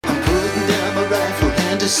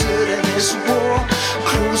certain is war.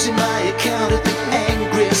 Closing my account at the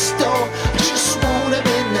angry store. Just wanna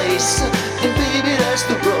be nice, and baby that's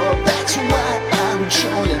the rub. That's why I'm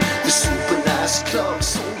joining the Super Nice Club.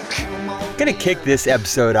 So come on. I'm gonna kick this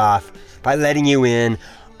episode off by letting you in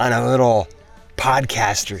on a little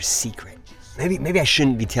podcaster's secret. Maybe I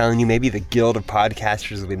shouldn't be telling you. Maybe the Guild of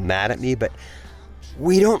Podcasters will be mad at me, but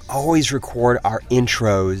we don't always record our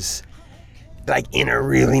intros like in a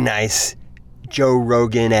really nice Joe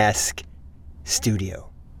Rogan-esque studio.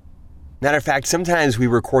 Matter of fact, sometimes we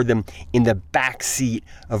record them in the back seat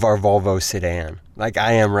of our Volvo sedan, like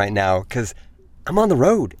I am right now, because I'm on the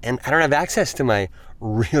road and I don't have access to my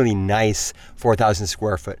really nice 4,000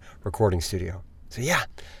 square foot recording studio. So yeah,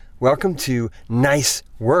 welcome to Nice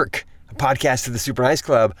Work, a podcast of the Super Nice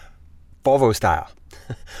Club, Volvo style,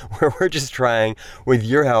 where we're just trying, with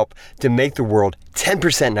your help, to make the world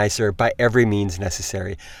 10% nicer by every means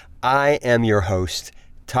necessary. I am your host,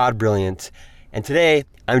 Todd Brilliant, and today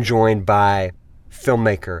I'm joined by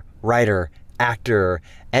filmmaker, writer, actor,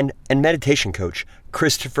 and meditation coach,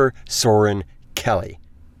 Christopher Soren Kelly.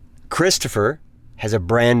 Christopher has a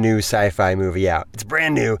brand new sci-fi movie out. It's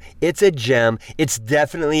brand new. It's a gem. It's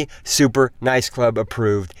definitely Super Nice Club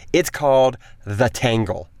approved. It's called The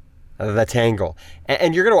Tangle. The Tangle.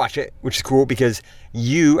 And you're going to watch it, which is cool because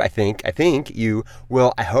you, I think you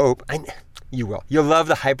will, I hope, you will. You'll love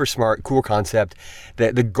the hyper smart, cool concept,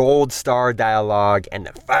 the gold star dialogue, and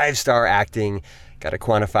the 5-star acting. Got to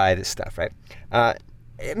quantify this stuff, right?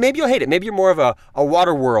 Maybe you'll hate it. Maybe you're more of a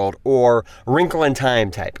Waterworld or Wrinkle in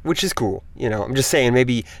Time type, which is cool. You know, I'm just saying,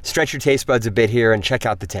 maybe stretch your taste buds a bit here and check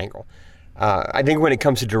out The Tangle. I think when it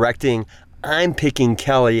comes to directing, I'm picking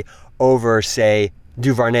Kelly over, say,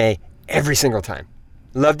 DuVernay every single time.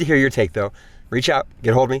 Love to hear your take, though. Reach out,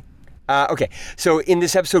 get a hold of me. Okay, so in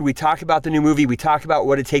this episode, we talk about the new movie. We talk about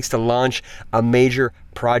what it takes to launch a major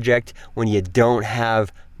project when you don't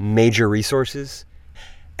have major resources.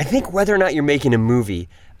 I think whether or not you're making a movie,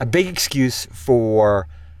 a big excuse for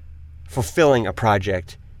fulfilling a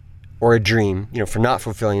project or a dream, for not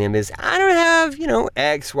fulfilling them is, I don't have,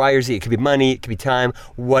 X, Y, or Z. It could be money, it could be time,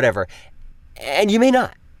 whatever. And you may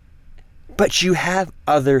not, but you have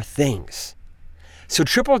other things. So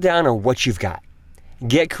triple down on what you've got.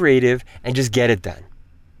 Get creative and just get it done.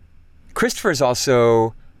 Christopher is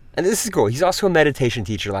also, and this is cool, he's also a meditation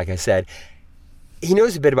teacher, like I said. He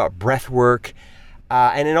knows a bit about breath work.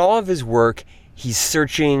 And in all of his work, he's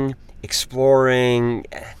searching, exploring,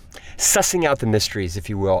 sussing out the mysteries, if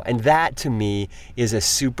you will. And that, to me, is a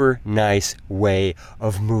super nice way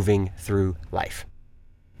of moving through life.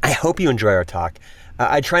 I hope you enjoy our talk.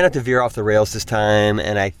 I try not to veer off the rails this time,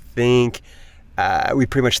 and I think we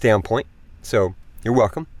pretty much stay on point. So you're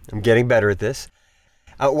welcome. I'm getting better at this.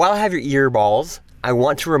 While I have your ear balls, I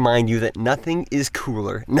want to remind you that nothing is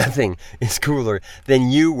cooler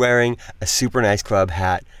than you wearing a Super Nice Club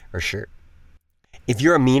hat or shirt. If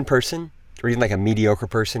you're a mean person, or even like a mediocre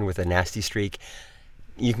person with a nasty streak,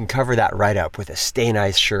 you can cover that right up with a Stay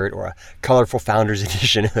Nice shirt or a colorful Founders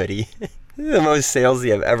Edition hoodie. The most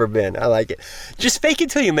salesy I've ever been. I like it. Just fake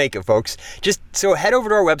it till you make it, folks. So head over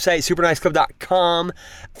to our website, superniceclub.com.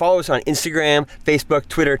 Follow us on Instagram, Facebook,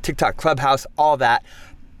 Twitter, TikTok, Clubhouse, all that.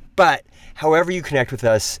 But however you connect with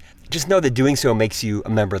us, just know that doing so makes you a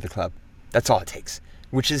member of the club. That's all it takes,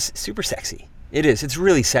 which is super sexy. It is. It's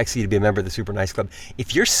really sexy to be a member of the Super Nice Club.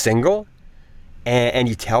 If you're single and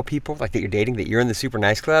you tell people like that you're dating that you're in the Super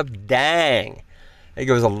Nice Club, dang, it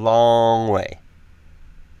goes a long way.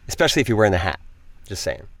 Especially if you're wearing the hat. Just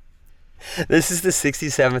saying. This is the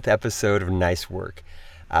 67th episode of Nice Work.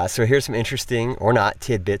 So here's some interesting, or not,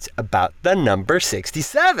 tidbits about the number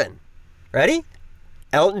 67. Ready?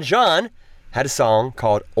 Elton John had a song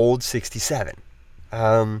called Old 67.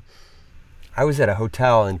 I was at a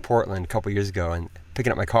hotel in Portland a couple years ago and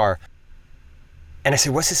picking up my car. And I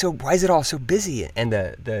said, why is it all so busy? And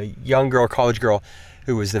the young girl, college girl,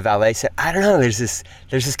 who was the valet said, I don't know, there's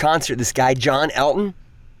this concert, this guy, John Elton.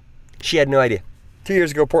 She had no idea. 2 years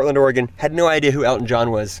ago, Portland, Oregon, had no idea who Elton John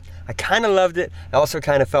was. I kind of loved it. I also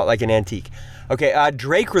kind of felt like an antique. Okay,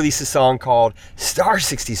 Drake released a song called Star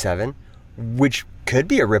 67, which could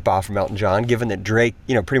be a ripoff from Elton John, given that Drake,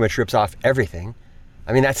 pretty much rips off everything.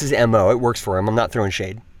 I mean, that's his MO. It works for him. I'm not throwing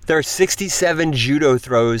shade. There are 67 judo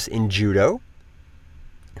throws in judo.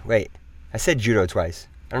 Wait, I said judo twice.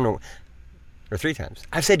 I don't know. Or 3 times.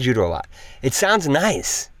 I've said judo a lot. It sounds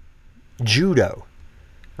nice. Judo.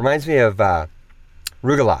 Reminds me of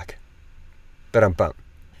Rugelach. But I'm bummed.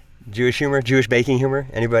 Jewish humor, Jewish baking humor.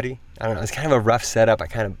 Anybody? I don't know. It's kind of a rough setup. I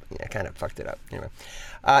kind of fucked it up. Anyway,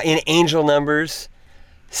 in angel numbers,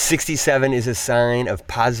 67 is a sign of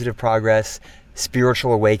positive progress.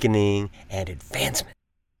 spiritual awakening, and advancement.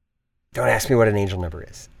 Don't ask me what an angel number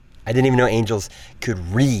is. I didn't even know angels could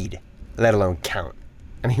read, let alone count.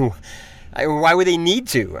 I mean, why would they need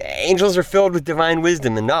to? Angels are filled with divine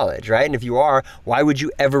wisdom and knowledge, right? And if you are, why would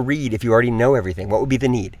you ever read if you already know everything? What would be the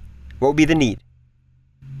need? What would be the need?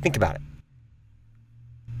 Think about it.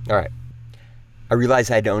 All right. I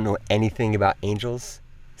realized I don't know anything about angels,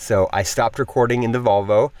 so I stopped recording in the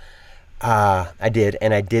Volvo. I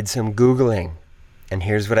did some Googling, and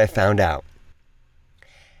here's what I found out.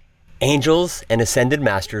 Angels and ascended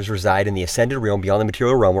masters reside in the ascended realm beyond the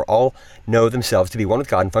material realm, where all know themselves to be one with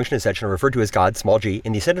God and function as such and are referred to as God, small g.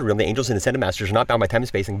 In the ascended realm, the angels and ascended masters are not bound by time and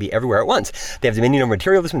space and can be everywhere at once. They have dominion over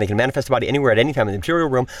materialism. They can manifest a body anywhere at any time in the material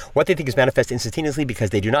realm. What they think is manifest instantaneously because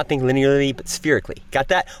they do not think linearly but spherically. Got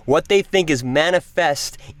that? What they think is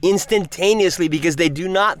manifest instantaneously because they do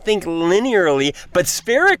not think linearly but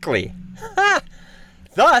spherically.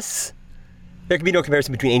 Thus, there can be no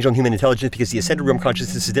comparison between angel and human intelligence because the ascended realm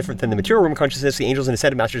consciousness is different than the material realm consciousness. The angels and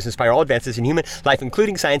ascended masters inspire all advances in human life,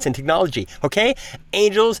 including science and technology. Okay?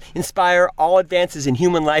 Angels inspire all advances in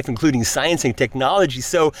human life, including science and technology.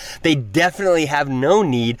 So they definitely have no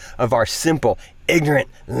need of our simple, ignorant,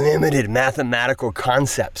 limited mathematical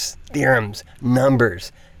concepts, theorems,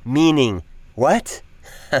 numbers. Meaning what?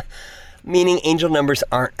 Meaning angel numbers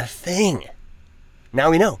aren't a thing. Now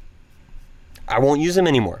we know. I won't use them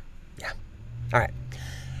anymore. All right,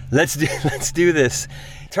 let's do this.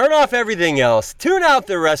 Turn off everything else, tune out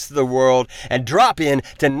the rest of the world, and drop in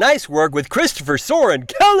to Nice Work with Christopher Soren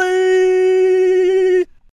Kelly.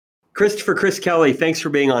 Chris Kelly, thanks for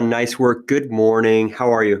being on Nice Work. Good morning.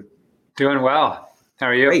 How are you? Doing well. How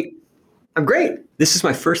are you? Great. I'm great. This is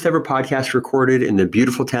my first ever podcast recorded in the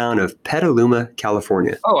beautiful town of Petaluma,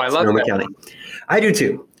 California. Oh, I love Sonoma that. County. I do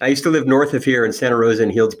too. I used to live north of here in Santa Rosa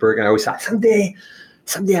and Healdsburg, and I always thought someday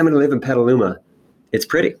I'm going to live in Petaluma. It's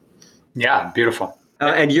pretty. Yeah, beautiful.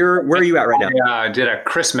 And where are you at right now? I did a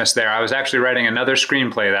Christmas there. I was actually writing another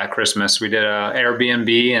screenplay that Christmas. We did a Airbnb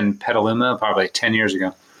in Petaluma probably 10 years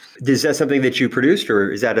ago. Is that something that you produced,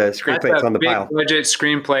 or is that a screenplay that's on the pile? That's a big budget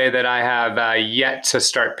screenplay that I have yet to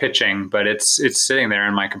start pitching, but it's sitting there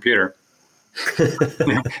in my computer.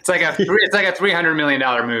 It's like a $300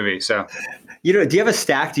 million movie. So, do you have a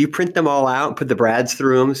stack? Do you print them all out and put the Brads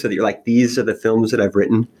through them so that you're like, these are the films that I've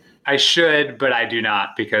written? I should, but I do not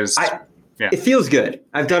because it feels good.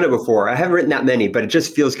 I've done it before. I haven't written that many, but it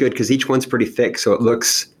just feels good because each one's pretty thick, so it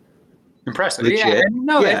looks impressive. legit.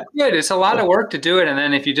 It's good. It's a lot of work to do it, and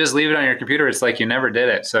then if you just leave it on your computer, it's like you never did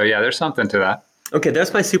it. So yeah, there's something to that. Okay,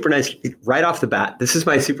 that's my super nice, right off the bat, this is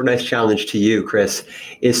my super nice challenge to you, Chris,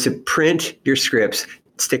 is to print your scripts,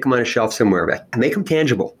 stick them on a shelf somewhere, but make them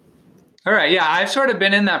tangible. All right. Yeah, I've sort of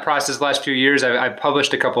been in that process the last few years. I've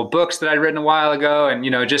published a couple of books that I'd written a while ago, and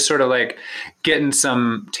just sort of like getting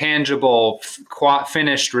some tangible,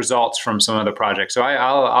 finished results from some of the projects. So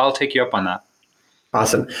I'll take you up on that.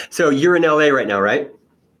 Awesome. So you're in LA right now, right?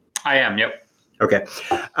 I am. Yep. Okay.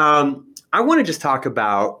 I want to just talk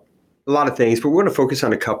about a lot of things, but we're going to focus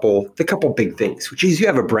on the couple big things, which is you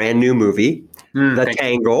have a brand new movie, The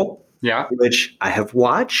Tangle, which I have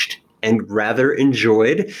watched and rather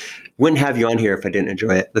enjoyed. Wouldn't have you on here if I didn't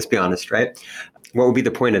enjoy it. Let's be honest, right? What would be the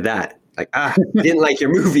point of that? Like, didn't like your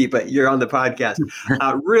movie, but you're on the podcast.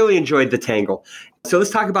 Really enjoyed The Tangle. So let's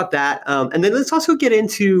talk about that. And then let's also get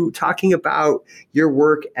into talking about your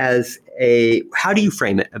work as how do you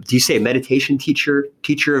frame it? Do you say a meditation teacher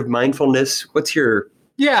of mindfulness? What's your...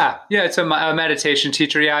 Yeah, it's a meditation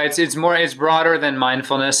teacher. Yeah, it's broader than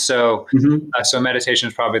mindfulness. So, so meditation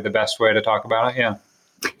is probably the best way to talk about it. Yeah.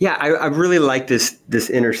 Yeah, I really like this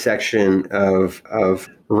intersection of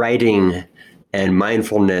writing and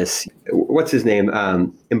mindfulness. What's his name?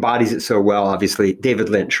 Embodies it so well, obviously, David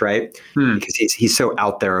Lynch, right? Because he's so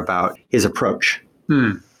out there about his approach.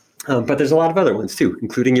 But there's a lot of other ones too,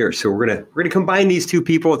 including yours. So we're gonna combine these two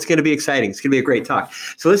people. It's gonna be exciting. It's gonna be a great talk.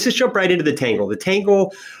 So let's just jump right into The Tangle. The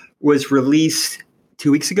Tangle was released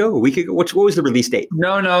 2 weeks ago, a week ago. What was the release date?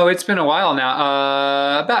 No, it's been a while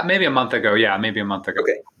now. About maybe a month ago. Yeah, maybe a month ago.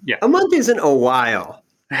 Okay. Yeah. A month isn't a while.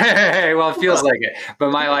 Hey, well, it feels like it.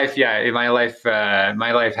 But my life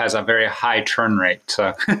has a very high churn rate.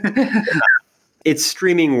 So It's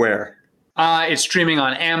streaming where? It's streaming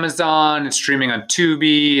on Amazon. It's streaming on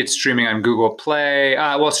Tubi. It's streaming on Google Play.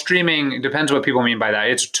 Well, streaming depends what people mean by that.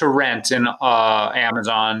 It's to rent in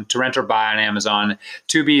Amazon, to rent or buy on Amazon.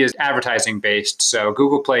 Tubi is advertising based, so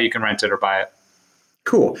Google Play you can rent it or buy it.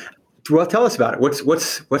 Cool. Well, tell us about it. What's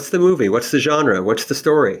the movie? What's the genre? What's the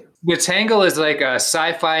story? The Tangle is like a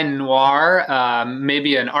sci-fi noir,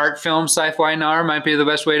 maybe an art film sci-fi noir might be the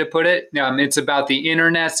best way to put it. It's about the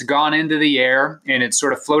internet's gone into the air, and it's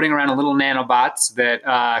sort of floating around in little nanobots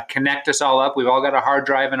that connect us all up. We've all got a hard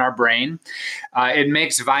drive in our brain. It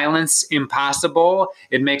makes violence impossible.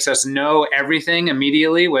 It makes us know everything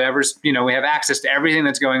immediately. Whatever's, we have access to everything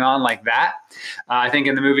that's going on like that. I think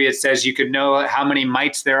in the movie it says you could know how many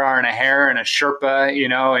mites there are in a hare and a Sherpa,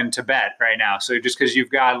 in Tibet right now. So just because you've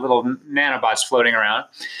got little nanobots floating around,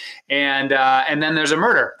 and then there's a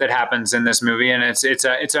murder that happens in this movie, and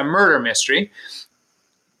it's a murder mystery.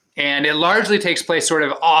 And it largely takes place sort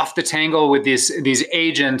of off the Tangle with these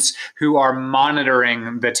agents who are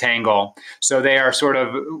monitoring the Tangle. So they are sort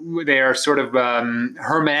of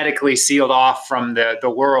hermetically sealed off from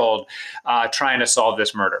the world, trying to solve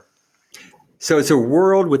this murder. So it's a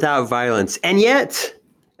world without violence, and yet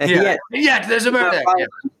there's a murder.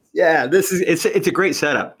 Yeah, it's a great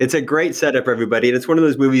setup. It's a great setup, everybody, and it's one of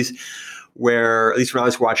those movies where, at least when I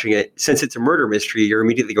was watching it, since it's a murder mystery, you're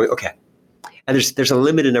immediately going, okay. And there's a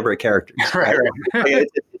limited number of characters. Right?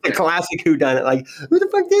 It's a classic whodunit. Like, who the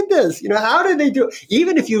fuck did this? How did they do it?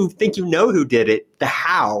 Even if you think you know who did it, the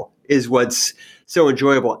how is what's so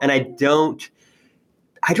enjoyable. And I don't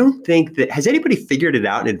think that, has anybody figured it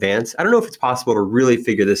out in advance? I don't know if it's possible to really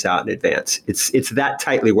figure this out in advance. It's that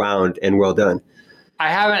tightly wound and well done. I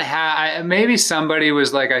haven't had. Maybe somebody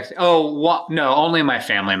was like, no, only my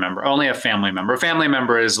family member. Only a family member. A family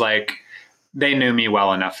member is like, they knew me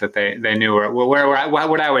well enough that they knew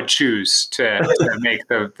what I would choose to make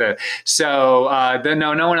the. So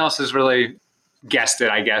no one else has really guessed it,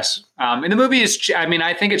 I guess. And the movie is.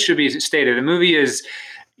 I think it should be stated. The movie is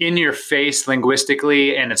in your face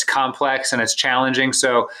linguistically, and it's complex and it's challenging.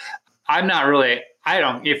 So I'm not really. I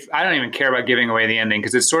don't even care about giving away the ending,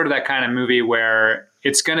 because it's sort of that kind of movie where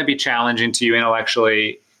it's going to be challenging to you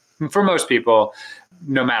intellectually for most people,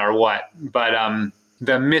 no matter what. But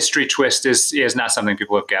the mystery twist is not something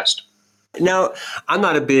people have guessed. Now, I'm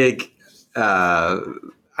not a big. I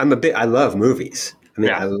love movies.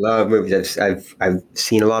 I love movies. I've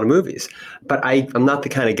seen a lot of movies, but I'm not the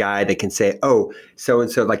kind of guy that can say, oh, so and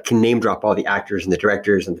so, like, can name drop all the actors and the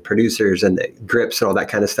directors and the producers and the grips and all that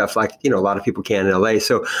kind of stuff, like a lot of people can in LA.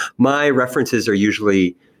 So my references are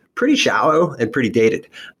usually pretty shallow and pretty dated,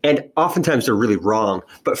 and oftentimes they're really wrong.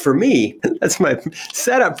 But for me, that's my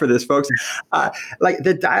setup for this, folks. Like,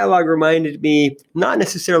 the dialogue reminded me, not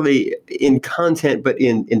necessarily in content, but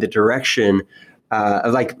in the direction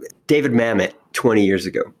of, like, David Mamet 20 years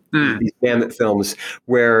ago. These Mamet films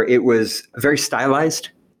where it was very stylized.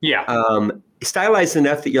 Yeah. Stylized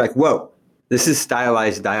enough that you're like, whoa, this is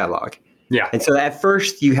stylized dialogue. Yeah. And so at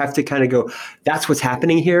first you have to kind of go, that's what's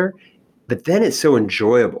happening here. But then it's so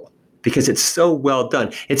enjoyable because it's so well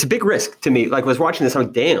done. It's a big risk to me. Like, I was watching this, I'm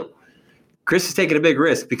like, damn, Chris is taking a big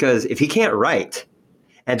risk, because if he can't write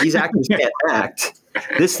and these actors can't act,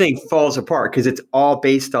 this thing falls apart, because it's all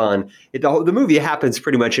based on it. The movie happens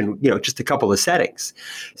pretty much in just a couple of settings.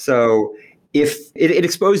 So if it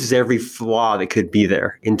exposes every flaw that could be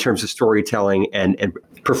there in terms of storytelling and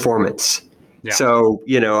performance. Yeah. So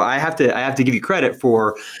I have to give you credit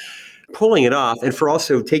for pulling it off, and for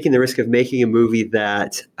also taking the risk of making a movie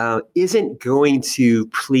that isn't going to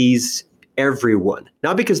please everyone.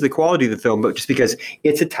 Not because of the quality of the film, but just because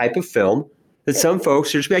it's a type of film that some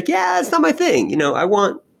folks are just be like, yeah, it's not my thing. I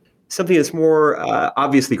want something that's more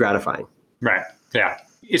obviously gratifying. Right. Yeah.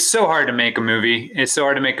 It's so hard to make a movie. It's so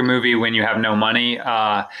hard to make a movie when you have no money.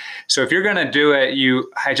 So if you're going to do it,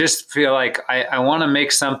 I just feel like I want to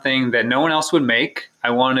make something that no one else would make.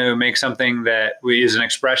 I want to make something that is an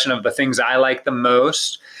expression of the things I like the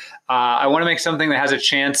most. I want to make something that has a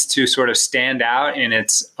chance to sort of stand out in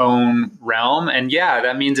its own realm. And yeah,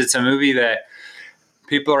 that means it's a movie that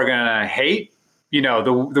people are going to hate.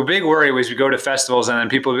 The big worry was you go to festivals and then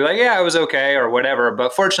people will be like, yeah, it was okay or whatever.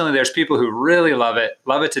 But fortunately, there's people who really love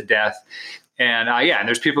it to death. And and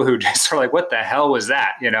there's people who just are like, what the hell was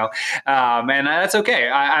that? And that's okay.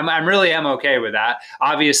 I really am okay with that.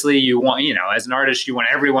 Obviously, you want, as an artist, you want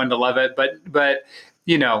everyone to love it. But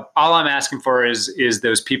all I'm asking for is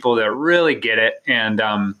those people that really get it.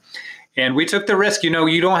 And we took the risk.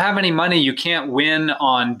 You don't have any money. You can't win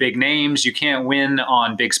on big names. You can't win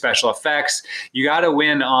on big special effects. You got to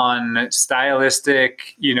win on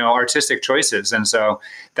stylistic, artistic choices. And so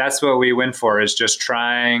that's what we win for, is just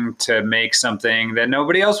trying to make something that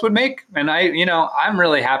nobody else would make. And I'm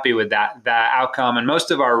really happy with that outcome. And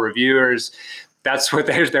most of our reviewers, that's what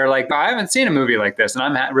they're like, I haven't seen a movie like this. And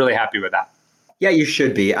I'm really happy with that. Yeah, you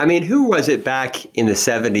should be. Who was it back in the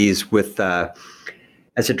 70s with,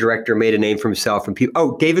 as a director, made a name for himself and people?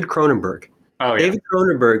 Oh, David Cronenberg. Oh, yeah. David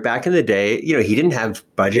Cronenberg, back in the day, he didn't have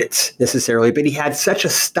budgets necessarily, but he had such a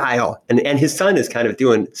style, and his son is kind of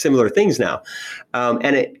doing similar things now,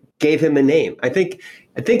 and it gave him a name. I think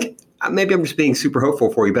maybe I'm just being super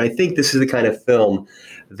hopeful for you, but I think this is the kind of film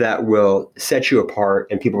that will set you apart,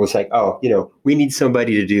 and people will say, "Oh, we need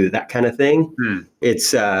somebody to do that kind of thing."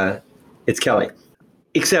 It's Kelly,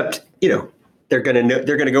 except they're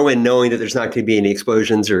gonna go in knowing that there's not going to be any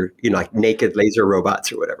explosions or like naked laser robots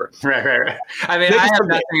or whatever. Right. I mean, I have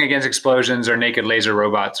nothing against explosions or naked laser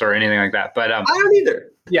robots or anything like that, but I don't either.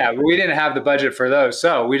 Yeah, we didn't have the budget for those,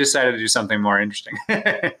 so we decided to do something more interesting.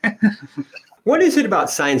 What is it about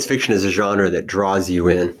science fiction as a genre that draws you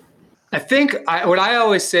in? I think what I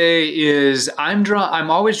always say is I'm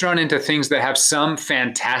always drawn into things that have some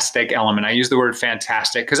fantastic element. I use the word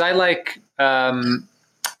fantastic because I like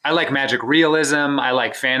magic realism. I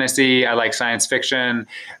like fantasy. I like science fiction,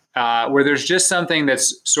 where there's just something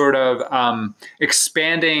that's sort of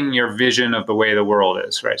expanding your vision of the way the world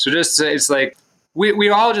is, right? So it's like we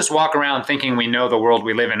all just walk around thinking we know the world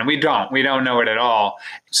we live in, and we don't. We don't know it at all.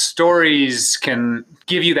 Stories can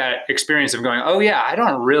give you that experience of going, oh yeah, I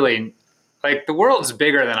don't really, like, the world's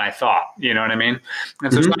bigger than I thought. You know what I mean?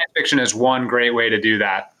 And so science fiction is one great way to do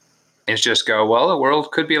that. Is just go, well, the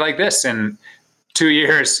world could be like this in 2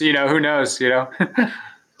 years, who knows,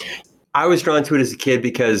 I was drawn to it as a kid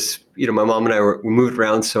because, my mom and I we moved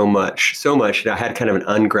around so much that I had kind of an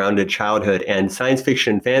ungrounded childhood, and science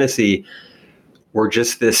fiction and fantasy were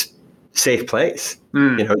just this safe place.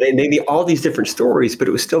 They made me all these different stories, but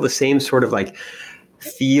it was still the same sort of like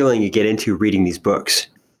feeling you get into reading these books.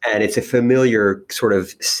 And it's a familiar sort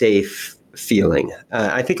of safe feeling.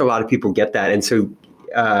 I think a lot of people get that. And so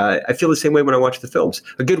I feel the same way when I watch the films,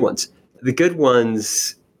 the good ones. The good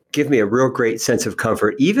ones give me a real great sense of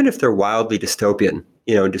comfort, even if they're wildly dystopian,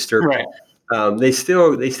 and disturbing. Right. They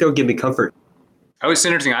still give me comfort. Oh, it's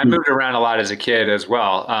interesting. I moved around a lot as a kid as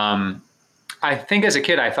well. I think as a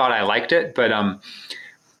kid I thought I liked it, but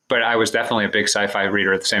I was definitely a big sci-fi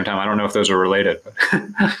reader at the same time. I don't know if those are related.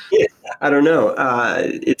 Yeah, I don't know.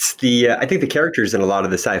 It's I think the characters in a lot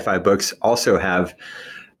of the sci-fi books also have.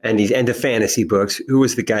 And the fantasy books. Who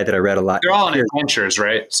was the guy that I read a lot? They're all on adventures,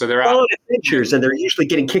 right? So they're all on adventures, and they're usually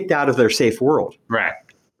getting kicked out of their safe world. Right.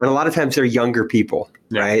 And a lot of times they're younger people,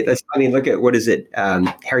 right? Look at, what is it?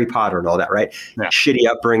 Harry Potter and all that, right? Yeah. Shitty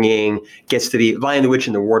upbringing, gets to be Lion, the Witch,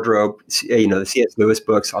 and the Wardrobe, the C.S. Lewis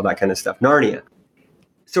books, all that kind of stuff. Narnia.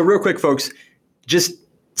 So real quick, folks, just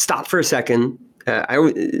stop for a second.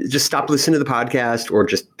 Just stop listening to the podcast, or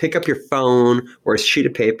just pick up your phone or a sheet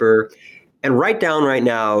of paper and write down right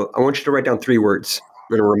now. I want you to write down 3 words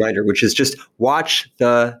and a reminder, which is just watch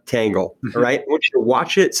The Tangle. All right. I want you to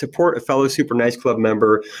watch it, support a fellow Super Nice Club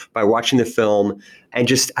member by watching the film.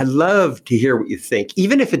 And I'd love to hear what you think,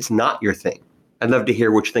 even if it's not your thing. I'd love to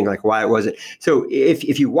hear what you think, like why it wasn't. So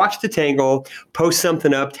if you watch The Tangle, post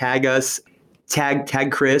something up, tag us,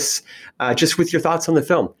 tag Chris, just with your thoughts on the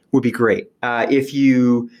film would be great. If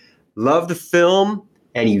you love the film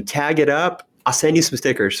and you tag it up, I'll send you some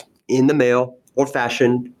stickers in the mail,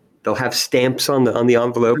 old-fashioned. They'll have stamps on the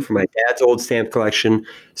envelope from my dad's old stamp collection.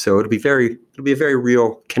 So it'll be a very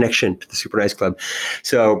real connection to the Super Nice Club.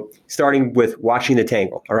 So starting with watching The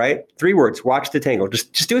Tangle. All right, 3 words. Watch The Tangle.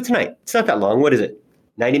 Just do it tonight. It's not that long. What is it?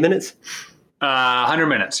 90 minutes? 100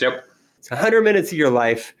 minutes. Yep. It's 100 minutes of your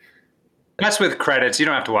life. That's with credits. You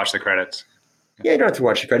don't have to watch the credits. Yeah, you don't have to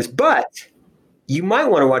watch the credits, but you might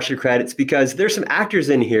want to watch the credits because there's some actors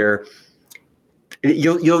in here.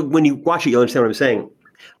 You'll when you watch it, you'll understand what I'm saying.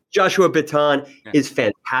 Joshua Bitton is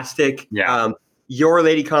fantastic. Yeah. Your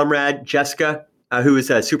lady comrade, Jessica, who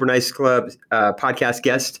is a Super Nice Club podcast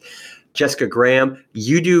guest, Jessica Graham,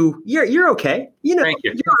 you're okay. Thank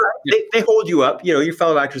you. They hold you up. Your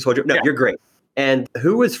fellow actors hold you up. No, you're great. And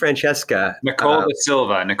who was Francesca? Nicole Da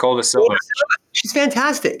Silva. She's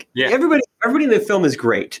fantastic. Yeah. Everybody in the film is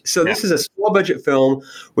great. So this is a small budget film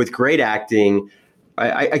with great acting.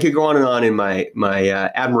 I could go on and on in my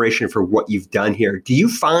admiration for what you've done here. Do you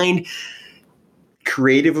find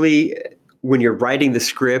creatively when you're writing the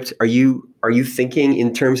script, are you thinking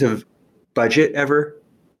in terms of budget ever?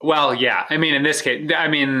 Well, yeah. I mean, in this case,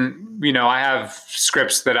 I have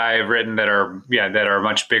scripts that I've written that are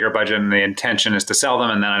much bigger budget, and the intention is to sell them,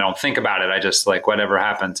 and then I don't think about it. I just like whatever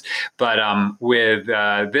happens. But with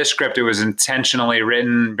this script, it was intentionally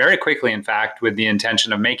written very quickly, in fact, with the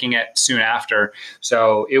intention of making it soon after.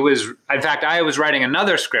 So it was, in fact, I was writing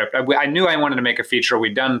another script. I knew I wanted to make a feature.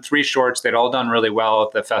 We'd done 3 shorts. They'd all done really well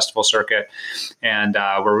at the festival circuit, and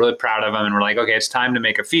we're really proud of them. And we're like, okay, it's time to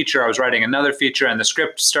make a feature. I was writing another feature, and the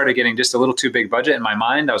script started getting just a little too big budget in my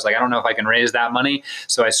mind. I was like, I don't know if I can raise that money.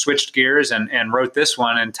 So I switched gears and wrote this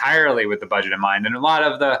one entirely with the budget in mind. And a lot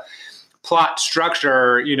of the plot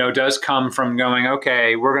structure, does come from going,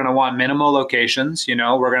 okay, we're going to want minimal locations. We're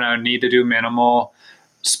going to need to do minimal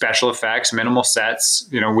special effects, minimal sets.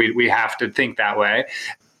 We have to think that way.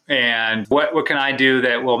 And what can I do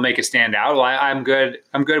that will make it stand out? Well, I'm good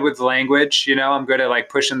with language. I'm good at like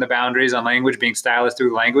pushing the boundaries on language, being stylish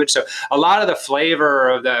through language. So a lot of the flavor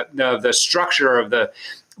of the structure of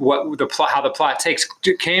how the plot takes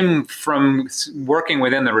came from working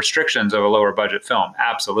within the restrictions of a lower budget film.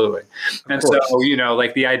 Absolutely. And so,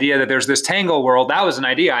 like the idea that there's this Tangle world, that was an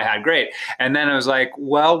idea I had. Great. And then I was like,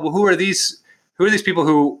 well, who are these people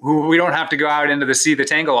who we don't have to go out into the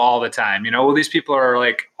Tangle all the time? Well, these people are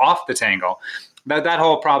like off the Tangle. That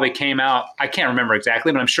whole probably came out, I can't remember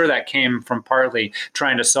exactly, but I'm sure that came from partly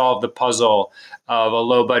trying to solve the puzzle of a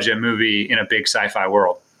low budget movie in a big sci-fi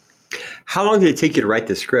world. How long did it take you to write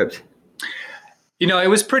the script? It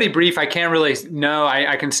was pretty brief. I can't really know.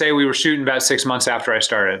 I can say we were shooting about 6 months after I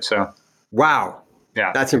started. So, wow.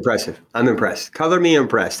 Yeah. That's impressive. I'm impressed. Color me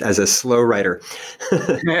impressed as a slow writer.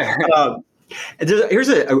 Here's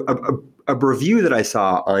a review that I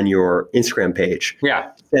saw on your Instagram page.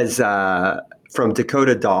 Yeah. It says, from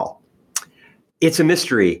Dakota Dahl, it's a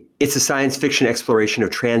mystery. It's a science fiction exploration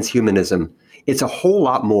of transhumanism. It's a whole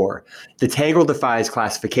lot more. The Tangle defies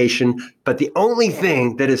classification, but the only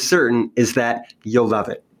thing that is certain is that you'll love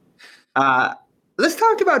it. Let's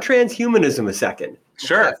talk about transhumanism a second.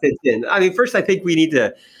 Sure. That fits in. I mean, first, I think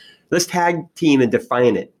let's tag team and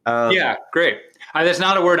define it. Yeah, great. That's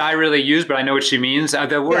not a word I really use, but I know what she means.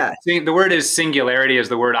 The word is singularity is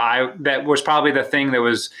the word that was probably the thing that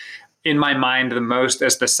was in my mind the most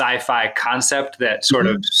as the sci-fi concept that sort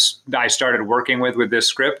of I started working with this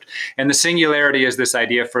script. And the singularity is this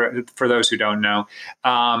idea for those who don't know,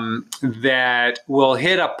 that will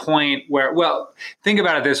hit a point where, well, think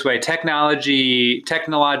about it this way. Technological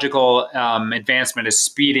advancement is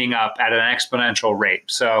speeding up at an exponential rate.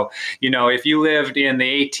 So, if you lived in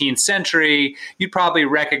the 18th century, you'd probably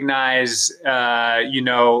recognize,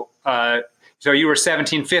 so you were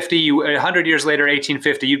 1750, 100 years later,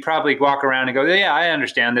 1850, you'd probably walk around and go, yeah, I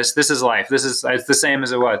understand this. This is life. It's the same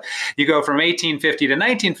as it was. You go from 1850 to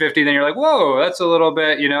 1950, then you're like, whoa, that's a little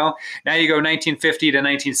bit, Now you go 1950 to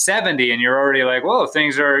 1970, and you're already like, whoa,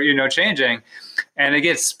 things are, changing. And it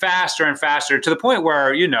gets faster and faster to the point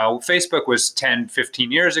where, Facebook was 10,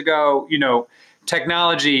 15 years ago,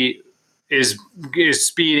 technology is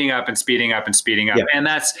speeding up and speeding up and speeding up. Yeah. And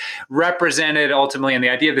that's represented ultimately in the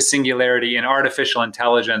idea of the singularity in artificial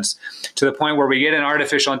intelligence, to the point where we get an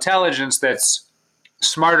artificial intelligence that's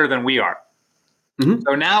smarter than we are. Mm-hmm.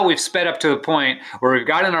 So now we've sped up to the point where we've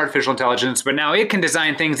got an artificial intelligence, but now it can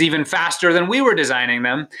design things even faster than we were designing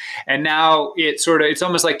them. And now it's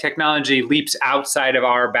almost like technology leaps outside of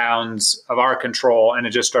our bounds of our control, and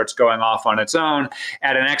it just starts going off on its own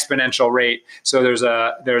at an exponential rate. So there's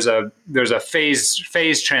a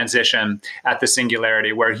phase transition at the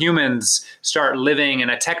singularity where humans start living in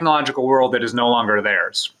a technological world that is no longer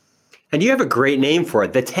theirs. And you have a great name for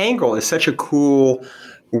it. The Tangle is such a cool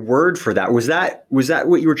word for that. Was that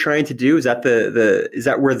what you were trying to do? Is that is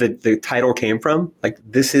that where the title came from? Like,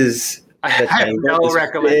 this is the Tangle? I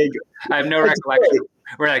have no recollection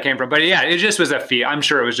where that came from. But yeah, it just was a feel. I'm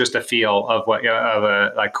sure it was just a feel of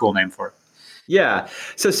a cool name for it. Yeah.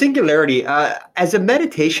 So singularity, as a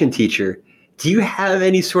meditation teacher, do you have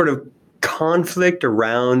any sort of conflict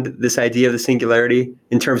around this idea of the singularity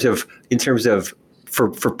in terms of for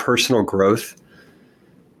personal growth?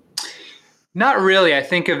 Not really. I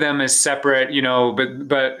think of them as separate,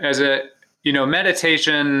 but as a,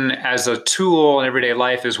 meditation as a tool in everyday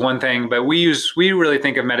life is one thing, but we really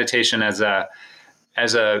think of meditation as a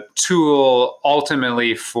tool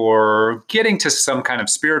ultimately for getting to some kind of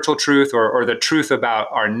spiritual truth or the truth about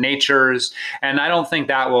our natures. And I don't think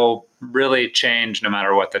that will really change no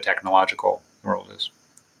matter what the technological world is.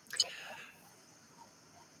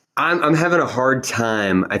 I'm having a hard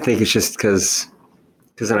time. I think it's just because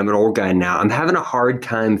I'm an old guy now. I'm having a hard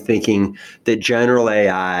time thinking that general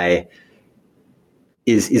AI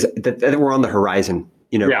is that we're on the horizon,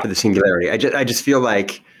 for the singularity. I just feel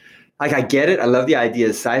like I get it. I love the idea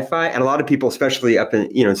of sci-fi, and a lot of people, especially up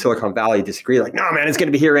in in Silicon Valley, disagree. Like, no, man, it's going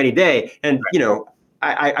to be here any day. And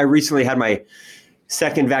I recently had my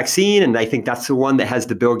second vaccine, and I think that's the one that has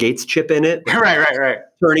the Bill Gates chip in it. Right.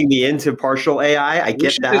 Turning me into partial AI. I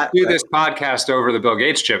get that. Just do this podcast over the Bill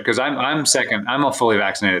Gates chip, because I'm second. I'm fully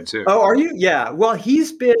vaccinated too. Oh, are you? Yeah. Well,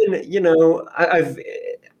 he's been,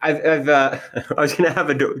 I was going to have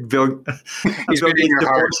a Bill He's been in Gates your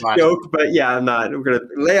heart, divorce Roger. joke, but yeah, I'm not. We're going to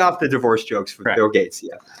lay off the divorce jokes for Right. Bill Gates.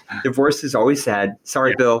 Yeah, divorce is always sad.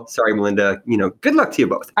 Sorry, Yeah. Bill. Sorry, Melinda. Good luck to you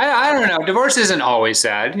both. I don't know. Divorce isn't always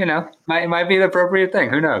sad, might be the appropriate thing.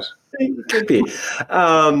 Who knows? It could be.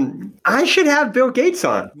 I should have Bill Gates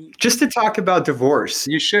on just to talk about divorce.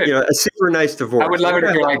 You should. A super nice divorce. I would love it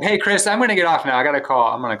if you're like, hey, Chris, I'm going to get off now. I got a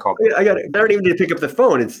call. I'm going to call. I don't even need to pick up the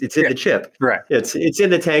phone. It's in the chip. Right. It's in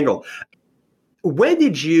the tangle. When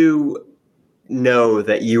did you know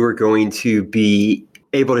that you were going to be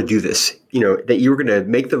able to do this? That you were going to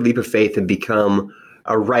make the leap of faith and become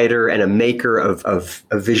a writer and a maker of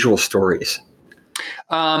visual stories?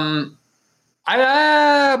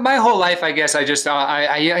 My whole life, I guess, I just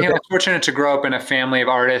I was fortunate to grow up in a family of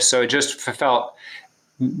artists, so it just felt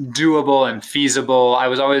doable and feasible. I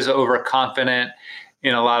was always overconfident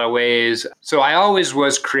in a lot of ways, so I always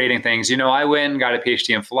was creating things. I went and got a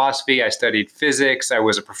PhD in philosophy. I studied physics. I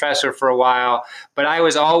was a professor for a while, but I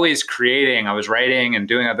was always creating. I was writing and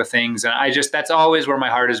doing other things, and that's always where my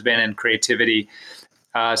heart has been, in creativity.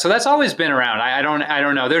 So that's always been around. I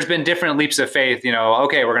don't know. There's been different leaps of faith,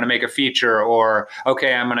 okay, we're going to make a feature, or,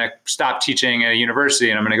 okay, I'm going to stop teaching at a university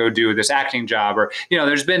and I'm going to go do this acting job. Or,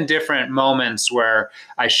 there's been different moments where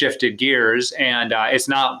I shifted gears, and it's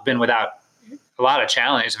not been without a lot of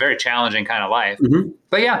challenge. It's a very challenging kind of life. Mm-hmm.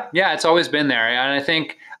 But yeah, it's always been there. And I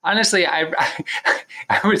think, honestly, I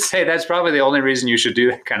would say that's probably the only reason you should do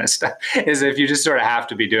that kind of stuff, is if you just sort of have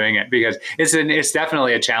to be doing it, because it's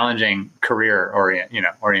definitely a challenging career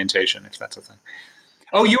orientation, if that's a thing.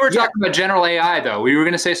 Oh, you were talking about general AI though. We were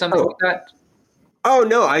going to say something like that. Oh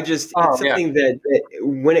no, it's something that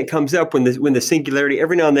when it comes up, when the singularity,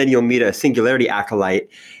 every now and then you'll meet a singularity acolyte,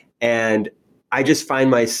 and I just find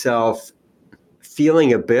myself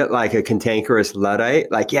feeling a bit like a cantankerous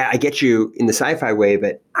Luddite. Like, yeah, I get you in the sci-fi way,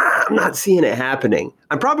 but I'm not seeing it happening.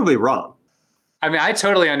 I'm probably wrong. I mean, I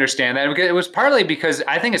totally understand that. It was partly because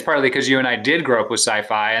you and I did grow up with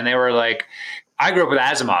sci-fi, and they were like, I grew up with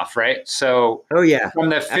Asimov, right? So from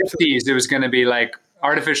the 50s, it was going to be like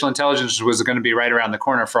artificial intelligence was going to be right around the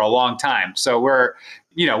corner for a long time. So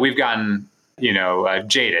we've gotten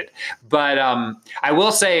jaded. But I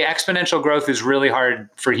will say exponential growth is really hard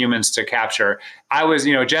for humans to capture. I was,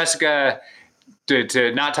 Jessica,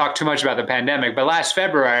 to not talk too much about the pandemic, but last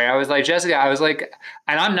February, I was like, Jessica,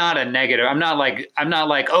 and I'm not a negative. I'm not like,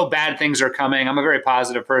 oh, bad things are coming. I'm a very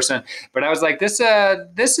positive person. But I was like, this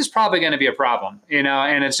is probably going to be a problem,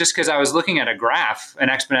 and it's just because I was looking at an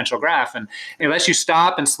exponential graph. And unless you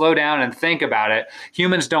stop and slow down and think about it,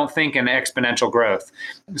 humans don't think in exponential growth.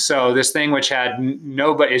 So this thing which had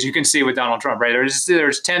nobody, as you can see with Donald Trump, right?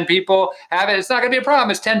 There's 10 people have it. It's not going to be a problem.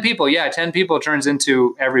 It's 10 people. Yeah, 10 people turns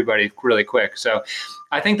into everybody really quick. So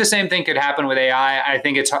I think the same thing could happen with AI. I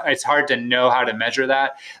think it's hard to know how to measure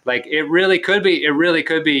that. Like it really could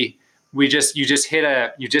be. You just hit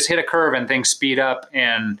a curve and things speed up.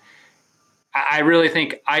 And I really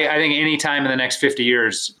think I think any time in the next 50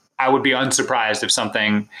 years, I would be unsurprised if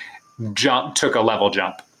something took a level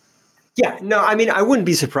jump. Yeah, no, I mean, I wouldn't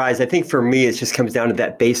be surprised. I think for me, it just comes down to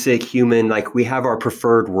that basic human, like we have our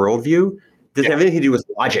preferred worldview. Doesn't have anything to do with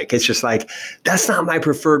logic. It's just like, that's not my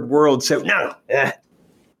preferred world. So no.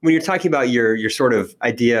 When you're talking about your sort of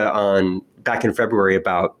idea on back in February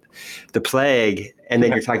about the plague, and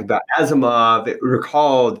then you're talking about Asimov, it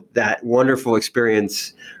recalled that wonderful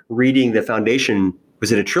experience reading the Foundation.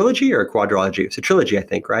 Was it a trilogy or a quadrilogy? It's a trilogy, I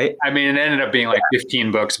think, right? I mean, it ended up being like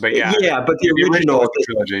 15 books, but yeah. Yeah, but the original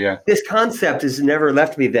trilogy, yeah. This concept has never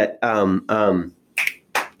left me that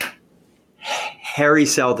Harry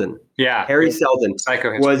Seldon. Yeah. Harry Seldon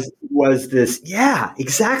was this. Yeah,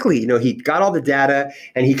 exactly. He got all the data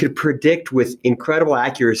and he could predict with incredible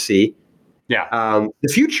accuracy the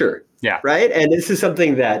future. Yeah. Right. And this is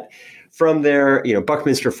something that from there,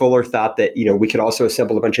 Buckminster Fuller thought that, we could also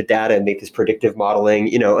assemble a bunch of data and make this predictive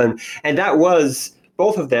modeling, and that was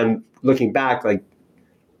both of them looking back, like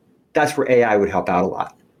that's where AI would help out a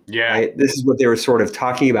lot. Yeah. Right? This is what they were sort of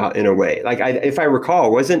talking about in a way. Like if I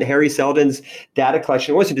recall, wasn't Harry Seldon's data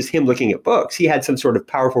collection, it wasn't just him looking at books. He had some sort of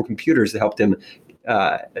powerful computers that helped him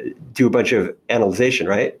do a bunch of analyzation,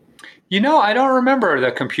 right? I don't remember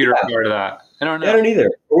the computer part of that. I don't know. I don't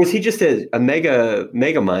either. Or was he just a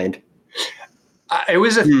mega mind? It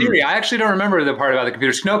was a theory. I actually don't remember the part about the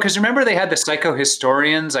computers. No, because remember they had the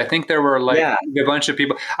psychohistorians. I think there were a bunch of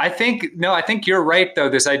people. I think you're right though.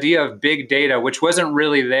 This idea of big data, which wasn't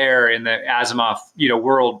really there in the Asimov,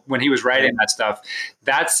 world when he was writing that stuff.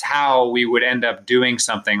 That's how we would end up doing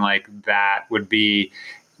something like that. Would be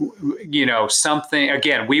something,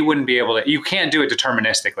 again, we wouldn't be able to, you can't do it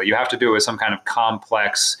deterministically. You have to do it with some kind of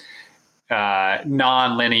complex,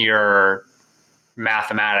 non-linear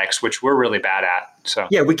mathematics, which we're really bad at. So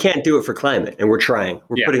yeah, we can't do it for climate, and we're trying.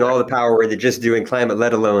 We're putting all the power into just doing climate,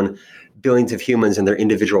 let alone billions of humans and their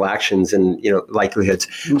individual actions and likelihoods.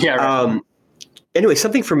 Yeah. Right. Anyway,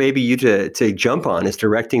 something for maybe you to jump on is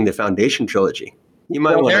directing the Foundation trilogy. You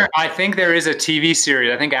might want. I think there is a TV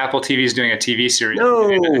series. I think Apple TV is doing a TV series. No,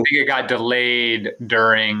 and I think it got delayed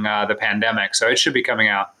during the pandemic, so it should be coming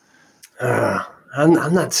out.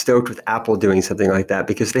 I'm not stoked with Apple doing something like that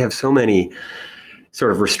because they have so many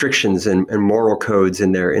sort of restrictions and moral codes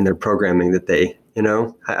in their programming that they,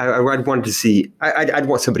 I'd want to see. I'd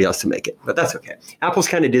want somebody else to make it, but that's okay. Apple's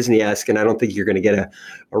kind of Disney-esque, and I don't think you're going to get a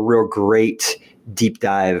real great deep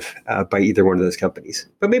dive by either one of those companies.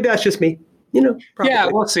 But maybe that's just me. Probably. Yeah,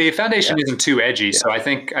 we'll see. Foundation isn't too edgy, so I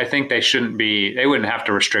think they shouldn't be. They wouldn't have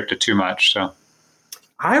to restrict it too much. So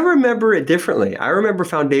I remember it differently. I remember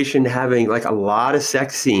Foundation having like a lot of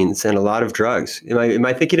sex scenes and a lot of drugs. Am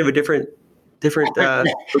I thinking of a different? Maybe I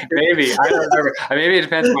don't remember. Maybe it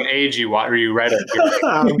depends on what age you watch or you read it.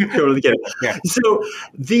 I'm totally kidding. Yeah. So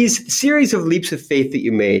these series of leaps of faith that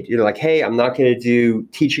you made, you're like, hey, I'm not going to do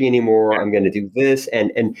teaching anymore. I'm going to do this.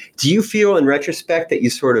 And do you feel in retrospect that you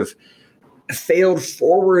sort of failed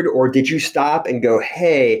forward, or did you stop and go,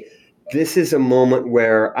 hey, this is a moment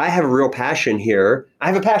where I have a real passion here. I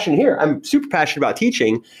have a passion here. I'm super passionate about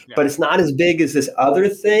teaching, but it's not as big as this other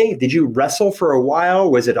thing. Did you wrestle for a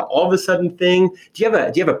while? Was it an all of a sudden thing? Do you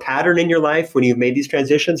have a pattern in your life when you've made these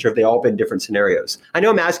transitions, or have they all been different scenarios? I know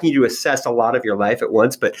I'm asking you to assess a lot of your life at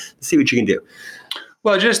once, but let's see what you can do.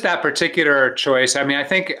 Well, just that particular choice. I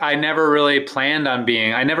think I never really planned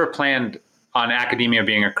on academia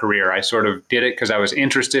being a career. I sort of did it because I was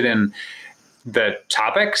interested in the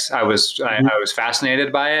topics. I was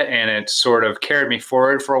fascinated by it, and it sort of carried me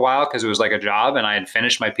forward for a while because it was like a job, and I had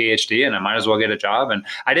finished my PhD and I might as well get a job. And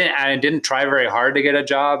I didn't try very hard to get a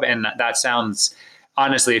job. And that sounds,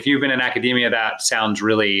 honestly, if you've been in academia, that sounds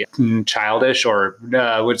really childish or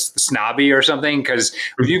snobby or something. Because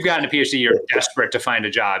if you've gotten a PhD, you're desperate to find a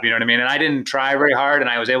job. You know what I mean? And I didn't try very hard,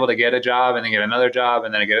 and I was able to get a job and then get another job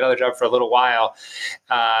and then get another job for a little while.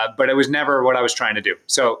 But it was never what I was trying to do.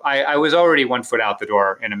 So I was already one foot out the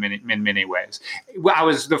door in many ways.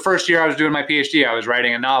 The first year I was doing my PhD, I was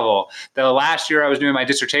writing a novel. The last year I was doing my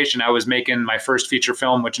dissertation, I was making my first feature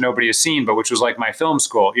film, which nobody has seen, but which was like my film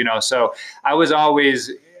school. So I was always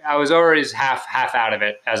half out of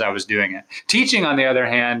it as I was doing it. Teaching, on the other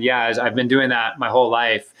hand, I've been doing that my whole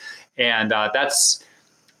life, and I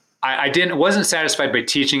wasn't satisfied by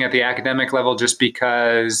teaching at the academic level just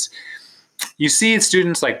because you see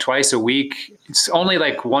students like twice a week. It's only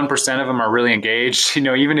like 1% of them are really engaged.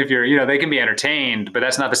 Even if you're, they can be entertained, but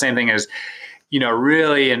that's not the same thing as,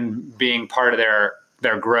 really in being part of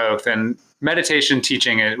their growth. And meditation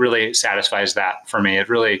teaching, it really satisfies that for me.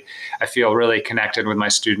 I feel really connected with my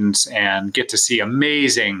students and get to see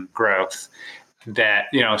amazing growth that,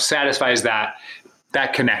 satisfies that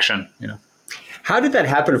connection, How did that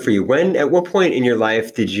happen for you? At what point in your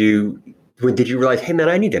life did you realize, hey man,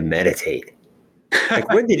 I need to meditate? Like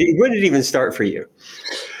when did it even start for you?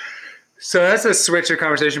 So that's a switch of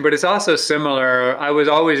conversation, but it's also similar. I was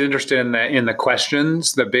always interested in the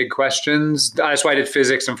questions, the big questions. That's why I did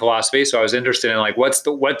physics and philosophy. So I was interested in like,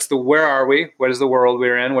 where are we? What is the world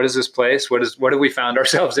we're in? What is this place? What have we found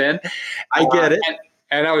ourselves in? I get it.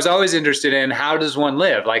 And I was always interested in how does one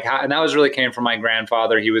live? Like how, and that was really came from my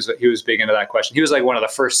grandfather. He was big into that question. He was like one of the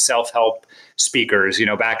first self-help speakers,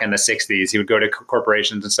 back in the 60s. He would go to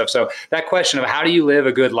corporations and stuff. So that question of how do you live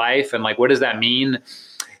a good life and like, what does that mean?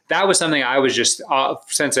 That was something I was just,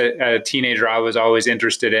 since a teenager, I was always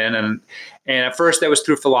interested in. And at first that was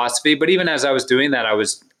through philosophy, but even as I was doing that, I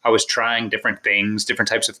was trying different things, different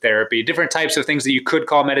types of therapy, different types of things that you could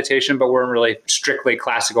call meditation, but weren't really strictly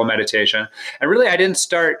classical meditation. And really, I didn't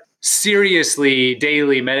start seriously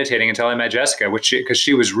daily meditating until I met Jessica, because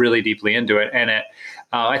she was really deeply into it. And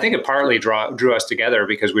I think it partly drew us together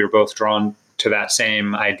because we were both drawn to that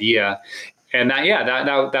same idea. And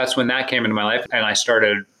that's when that came into my life. And I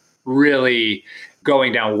started really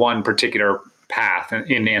going down one particular path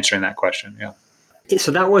in answering that question. Yeah.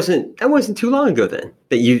 So that wasn't too long ago then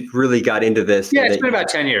that you really got into this. Yeah, it's been about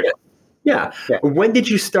 10 years. Yeah. Yeah. When did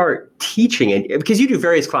you start teaching? And because you do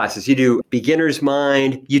various classes, you do beginner's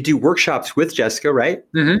mind, you do workshops with Jessica, right?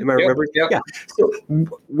 Mm-hmm. Am I Yep. remembering? Yep. Yeah. So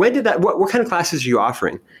when did that? What kind of classes are you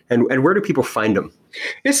offering, and where do people find them?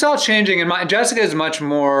 It's all changing, and Jessica is is much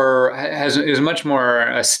more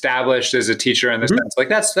established as a teacher in the Mhm. sense like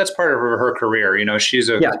that's part of her career. You know, she's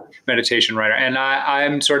a Yeah. meditation writer, and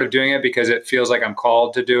I'm sort of doing it because it feels like I'm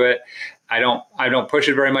called to do it. I don't push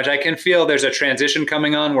it very much. I can feel there's a transition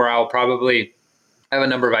coming on where I'll probably I have a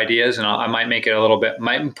number of ideas, and I might make it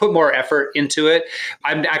might put more effort into it.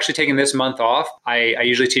 I'm actually taking this month off. I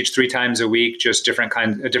usually teach 3 times a week, just different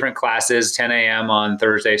classes, 10 a.m. on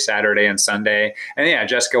Thursday, Saturday, and Sunday. And yeah,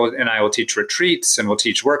 Jessica and I will teach retreats and we'll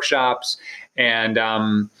teach workshops. And,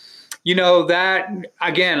 that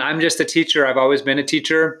again, I'm just a teacher. I've always been a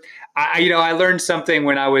teacher. I learned something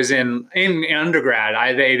when I was in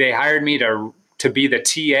undergrad. They hired me to be the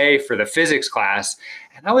TA for the physics class.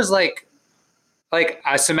 And I was like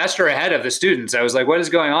a semester ahead of the students. I was like, what is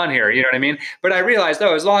going on here? You know what I mean? But I realized,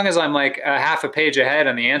 as long as I'm like a half a page ahead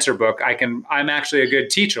on the answer book, I'm actually a good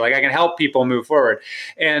teacher. Like I can help people move forward.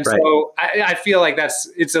 And Right. so I feel like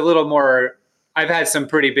it's a little more, I've had some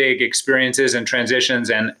pretty big experiences and transitions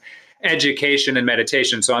and education and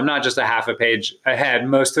meditation. So I'm not just a half a page ahead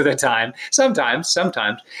most of the time, sometimes,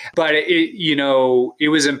 but it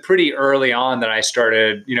was in pretty early on that I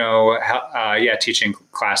started, teaching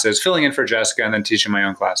classes, filling in for Jessica and then teaching my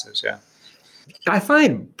own classes. Yeah. I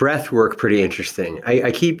find breath work pretty interesting. I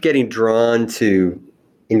keep getting drawn to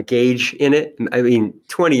engage in it. I mean,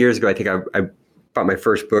 20 years ago, I think I bought my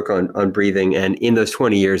first book on breathing, and in those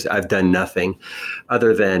 20 years, I've done nothing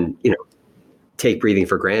other than take breathing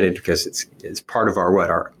for granted because it's part of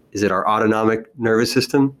our autonomic nervous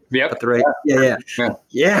system? Yep. Is that right?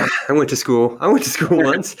 Yeah. I went to school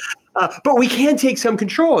once. But we can take some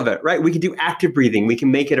control of it, right? We can do active breathing. We can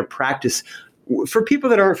make it a practice. For people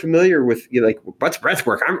that aren't familiar with, like, what's breath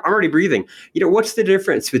work? I'm already breathing. What's the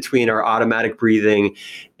difference between our automatic breathing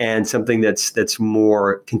and something that's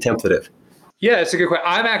more contemplative? Yeah, it's a good question.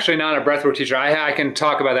 I'm actually not a breathwork teacher. I can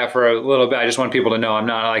talk about that for a little bit. I just want people to know I'm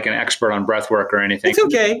not like an expert on breathwork or anything. It's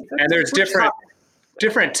okay. And there's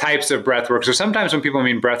different types of breathwork. So sometimes when people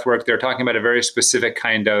mean breathwork, they're talking about a very specific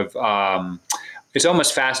kind of it's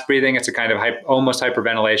almost fast breathing. It's a kind of almost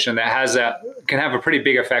hyperventilation that can have a pretty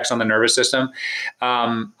big effects on the nervous system.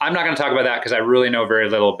 I'm not going to talk about that because I really know very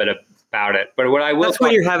little bit about it. But what I will— That's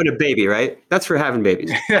when you're having a baby, right? That's for having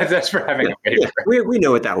babies. That's for having a baby. Yeah. We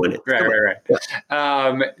know what that one is. Right.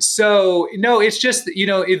 So no, it's just,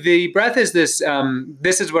 the breath is this,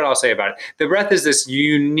 this is what I'll say about it. The breath is this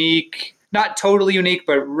unique, not totally unique,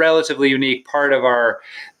 but relatively unique part of our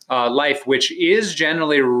life, which is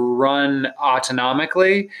generally run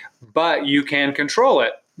autonomically, but you can control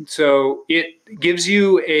it. So it gives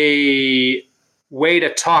you a way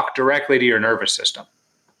to talk directly to your nervous system.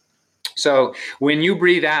 So when you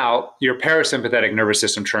breathe out, your parasympathetic nervous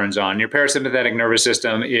system turns on. Your parasympathetic nervous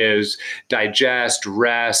system is digest,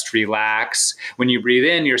 rest, relax. When you breathe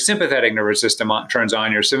in, your sympathetic nervous system turns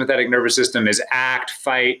on. Your sympathetic nervous system is act,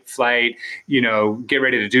 fight, flight, get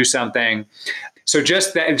ready to do something. So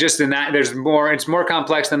just in that, there's more, it's more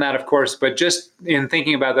complex than that, of course, but just in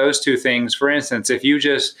thinking about those two things, for instance, if you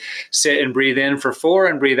just sit and breathe in for 4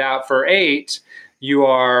 and breathe out for 8, you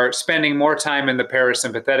are spending more time in the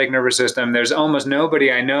parasympathetic nervous system. There's almost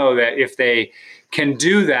nobody I know that if they can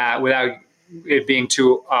do that without it being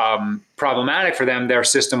too problematic for them, their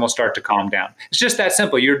system will start to calm down. It's just that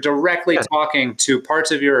simple. You're directly talking to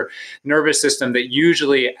parts of your nervous system that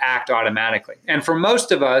usually act automatically. And for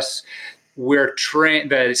most of us, we're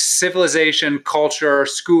trained, the civilization, culture,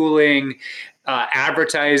 schooling,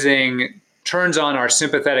 advertising turns on our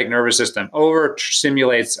sympathetic nervous system,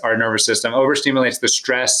 overstimulates our nervous system, overstimulates the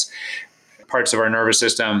stress parts of our nervous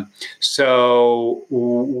system. So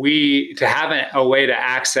to have a way to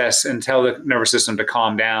access and tell the nervous system to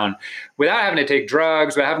calm down without having to take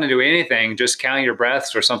drugs, without having to do anything, just counting your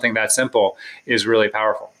breaths or something that simple is really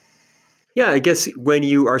powerful. Yeah, I guess when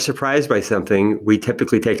you are surprised by something, we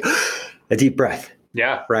typically take a deep breath.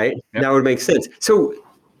 Yeah. Right? Yep. That would make sense. So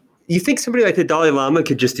you think somebody like the Dalai Lama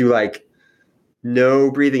could just do like no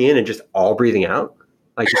breathing in and just all breathing out?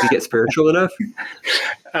 Like if you get spiritual enough? Think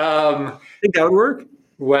that would work?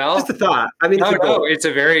 Well, just a thought. I mean, it's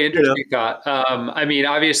a very interesting thought. I mean,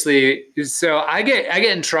 obviously, so I get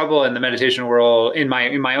in trouble in the meditation world, in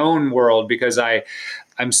my own world, because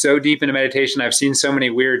I'm so deep into meditation. I've seen so many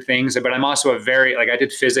weird things, but I'm also I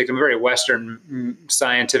did physics. I'm a very Western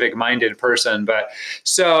scientific minded person. But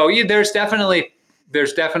so there's definitely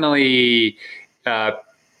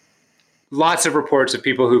lots of reports of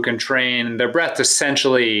people who can train their breath to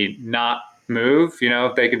essentially not move.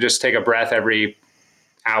 If they could just take a breath every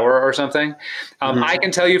hour or something. I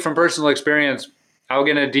can tell you from personal experience, I'll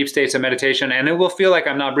get into deep states of meditation and it will feel like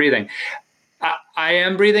I'm not breathing. I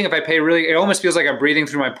am breathing. If I pay really, it almost feels like I'm breathing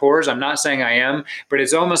through my pores. I'm not saying I am, but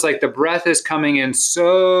it's almost like the breath is coming in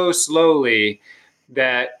so slowly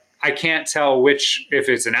that I can't tell if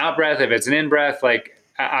it's an out breath, if it's an in breath. Like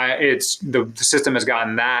it's the system has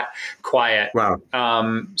gotten that quiet. Wow.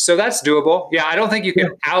 So that's doable. Yeah, I don't think you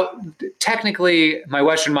can technically, my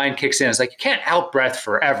Western mind kicks in. It's like you can't out breath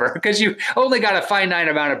forever because you only got a finite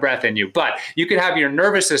amount of breath in you. But you could have your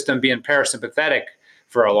nervous system being parasympathetic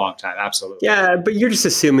for a long time. Absolutely. Yeah, but you're just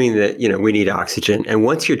assuming that, we need oxygen. And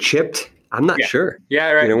once you're chipped, I'm not sure.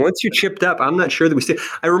 Yeah, right. Once you're chipped up, I'm not sure that we still.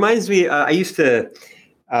 It reminds me, I used to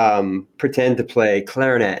pretend to play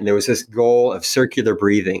clarinet, and there was this goal of circular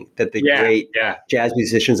breathing that the great jazz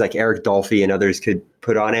musicians like Eric Dolphy and others could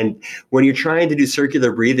put on. And when you're trying to do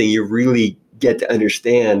circular breathing, you really get to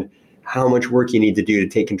understand how much work you need to do to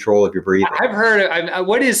take control of your breathing. I've heard.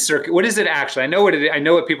 What is it actually? I know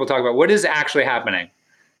what people talk about. What is actually happening?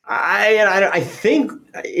 I think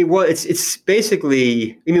it's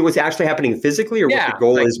basically, you mean what's actually happening physically or what the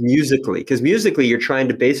goal is musically? Because musically, you're trying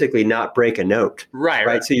to basically not break a note.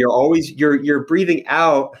 Right. So you're breathing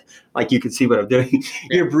out, like you can see what I'm doing.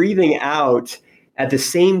 Yeah. You're breathing out at the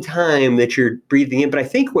same time that you're breathing in. But I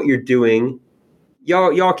think what you're doing,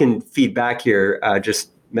 y'all can feed back here, just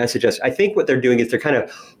message us. I think what they're doing is they're kind of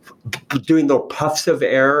doing little puffs of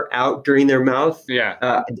air out during their mouth,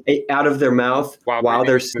 out of their mouth while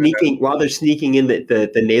they're sneaking in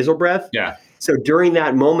the nasal breath. Yeah. So during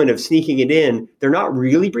that moment of sneaking it in, they're not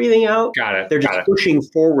really breathing out. Got it. They're just pushing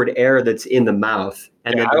forward air that's in the mouth,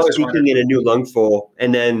 and then they're sneaking in a new lungful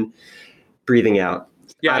and then breathing out.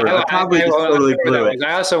 Yeah,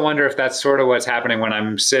 I also wonder if that's sort of what's happening when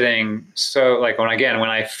I'm sitting. So like when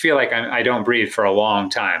I feel like I don't breathe for a long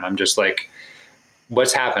time, I'm just like,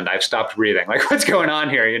 what's happened? I've stopped breathing. Like, what's going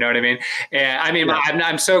on here? You know what I mean? And I mean,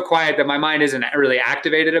 I'm so quiet that my mind isn't really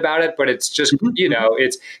activated about it, but it's just,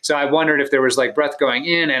 so I wondered if there was like breath going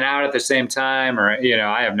in and out at the same time, or,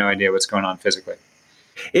 I have no idea what's going on physically.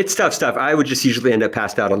 It's tough stuff. I would just usually end up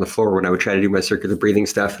passed out on the floor when I would try to do my circular breathing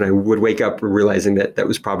stuff, and I would wake up realizing that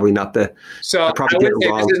was probably not the. So I would say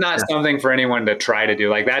this is not something for anyone to try to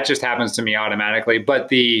do. Like that just happens to me automatically.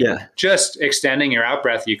 But just extending your out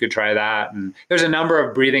breath, you could try that. And there's a number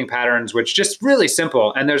of breathing patterns which just really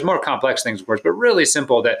simple, and there's more complex things, of course, but really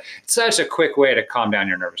simple. That it's such a quick way to calm down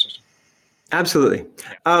your nervous system. Absolutely.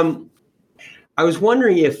 I was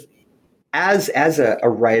wondering if, as a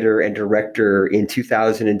writer and director in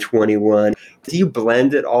 2021, do you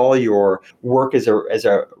blend at all your work as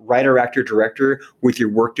a writer, actor, director with your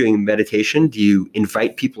work doing meditation? Do you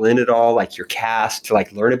invite people in at all, like your cast, to like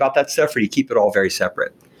learn about that stuff, or do you keep it all very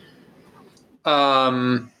separate?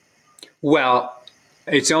 Well,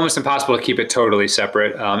 it's almost impossible to keep it totally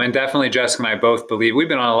separate. And definitely Jessica and I both believe, we've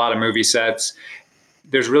been on a lot of movie sets.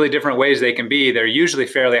 There's really different ways they can be. They're usually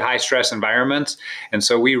fairly high stress environments. And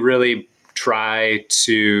so we really try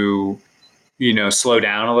to, slow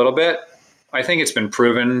down a little bit. I think it's been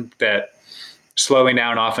proven that slowing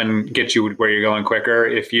down often gets you where you're going quicker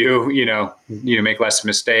if you make less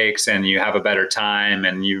mistakes and you have a better time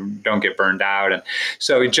and you don't get burned out. And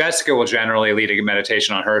so Jessica will generally lead a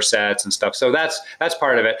meditation on her sets and stuff. So that's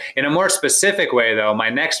part of it. In a more specific way, though, my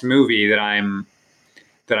next movie that I'm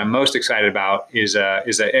most excited about is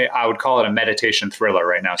I would call it a meditation thriller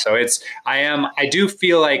right now. So I do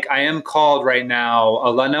feel like I am called right now.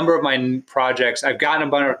 A number of my projects, I've gotten a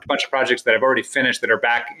bunch of projects that I've already finished that are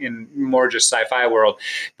back in more just sci-fi world,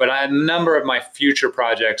 but a number of my future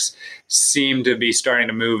projects seem to be starting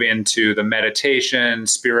to move into the meditation,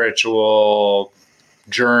 spiritual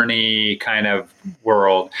journey kind of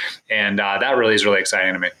world. And that really is really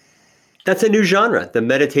exciting to me. That's a new genre, the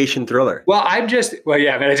meditation thriller. Well, meditation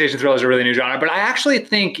thriller is a really new genre, but I actually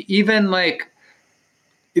think even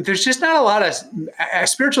there's just not a lot of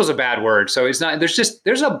spiritual is a bad word. So it's not,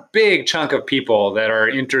 there's a big chunk of people that are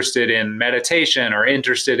interested in meditation or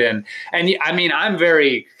interested in, and I mean, I'm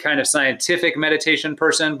very kind of scientific meditation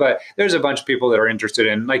person, but there's a bunch of people that are interested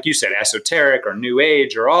in, like you said, esoteric or new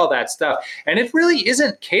age or all that stuff. And it really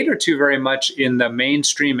isn't catered to very much in the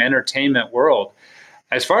mainstream entertainment world.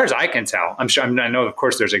 As far as I can tell, I know, of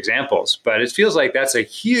course, there's examples, but it feels like that's a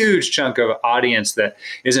huge chunk of audience that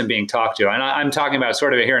isn't being talked to. And I'm talking about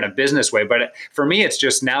sort of here in a business way, but for me, it's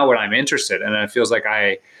just now what I'm interested in. And it feels like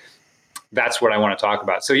that's what I want to talk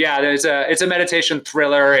about. So yeah, it's a meditation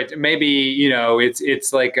thriller. It maybe,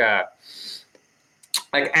 it's like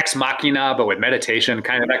like Ex Machina, but with meditation,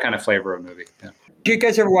 kind of that kind of flavor of movie. Yeah. Do you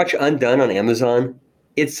guys ever watch Undone on Amazon?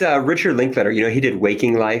 It's Richard Linklater. You know, he did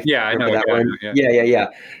Waking Life. Yeah, I know Remember that the guy, one. yeah. Yeah.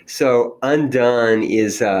 So Undone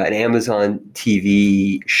is an Amazon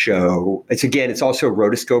TV show. It's also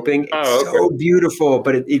rotoscoping. It's Oh, okay. so beautiful,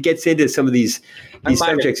 but it gets into some of these I might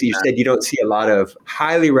subjects that you have said you don't see a lot of.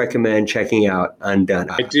 Highly recommend checking out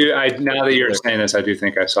Undone. I do. Now that you're saying this, I do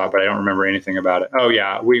think I saw it, but I don't remember anything about it. Oh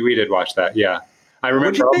yeah, we did watch that. Yeah, I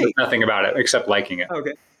remember almost nothing about it except liking it.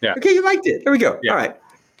 Okay. Yeah. Okay, you liked it. There we go. Yeah. All right.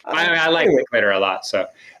 I like Linklater a lot. So,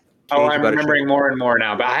 I'm remembering more and more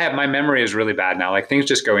now. But my memory is really bad now. Like things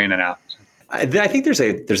just go in and out. I think there's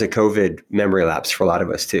a COVID memory lapse for a lot of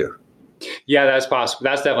us too. Yeah, that's possible.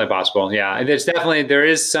 That's definitely possible. Yeah, there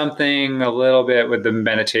is something a little bit with the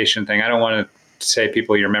meditation thing. I don't want to say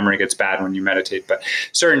people your memory gets bad when you meditate, but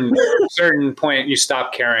certain point you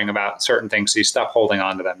stop caring about certain things, so you stop holding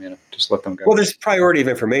on to them. Just let them go. Well, there's priority of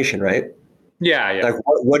information, right? Yeah. Like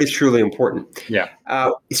what is truly important. Yeah.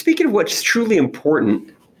 Speaking of what's truly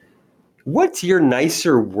important, what's your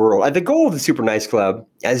nicer world? The goal of the Super Nice Club,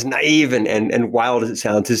 as naive and wild as it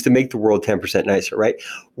sounds, is to make the world 10% nicer, right?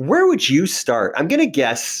 Where would you start? I'm going to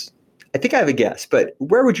guess. I think I have a guess, but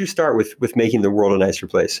where would you start with making the world a nicer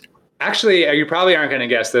place? Actually, you probably aren't going to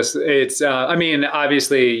guess this. It's,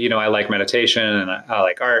 obviously, I like meditation and I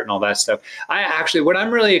like art and all that stuff. What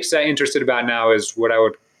I'm really interested about now is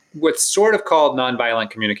what's sort of called nonviolent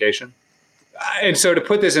communication. And so to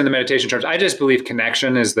put this in the meditation terms, I just believe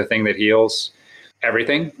connection is the thing that heals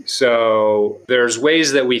everything. So there's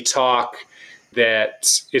ways that we talk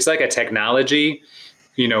that it's like a technology,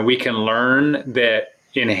 we can learn that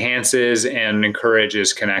enhances and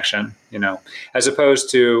encourages connection, as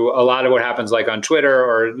opposed to a lot of what happens like on Twitter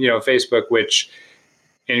or, Facebook, which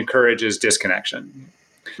encourages disconnection.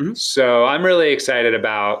 Mm-hmm. So I'm really excited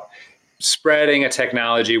about spreading a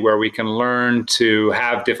technology where we can learn to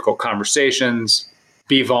have difficult conversations,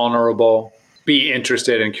 be vulnerable, be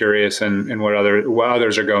interested and curious in what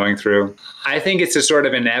others are going through. I think it's a sort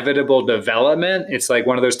of inevitable development. It's like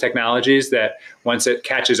one of those technologies that once it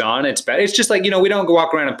catches on, it's bad. It's just like, we don't go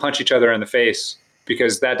walk around and punch each other in the face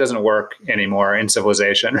because that doesn't work anymore in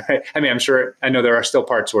civilization, right? I mean, I know there are still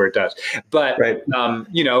parts where it does, but, right.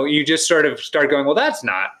 You just sort of start going, well,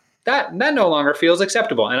 that no longer feels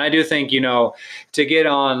acceptable. And I do think, to get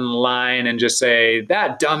online and just say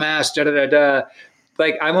that dumbass,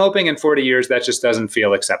 like I'm hoping in 40 years, that just doesn't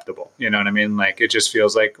feel acceptable. You know what I mean? Like, it just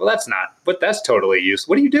feels like, well, that's totally useless.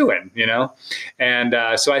 What are you doing? And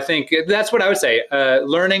so I think that's what I would say,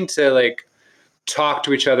 learning to talk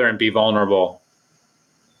to each other and be vulnerable,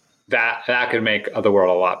 that could make the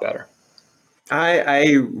world a lot better.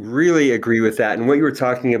 I really agree with that. And what you were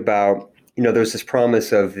talking about, there's this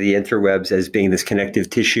promise of the interwebs as being this connective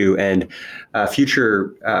tissue, and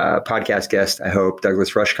future podcast guest, I hope,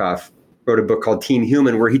 Douglas Rushkoff, wrote a book called Team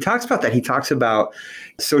Human, where he talks about that. He talks about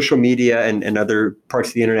social media and other parts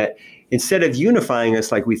of the internet. Instead of unifying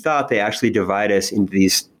us like we thought, they actually divide us into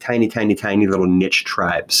these tiny, tiny, tiny little niche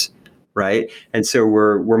tribes, right? And so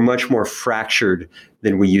we're much more fractured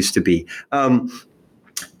than we used to be.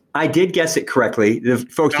 I did guess it correctly.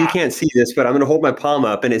 Folks, you can't see this, but I'm going to hold my palm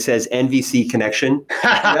up and it says NVC connection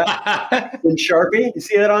in Sharpie. You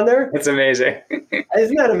see that on there? That's amazing.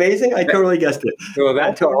 Isn't that amazing? I totally guessed it. Well,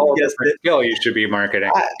 that's a whole different skill you should be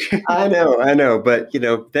marketing. I know. But,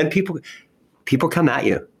 then people come at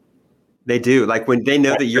you. They do. Like when they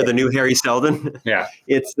know that you're the new Harry Seldon. Yeah.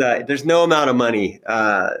 It's there's no amount of money.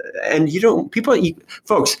 And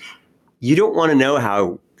folks, you don't want to know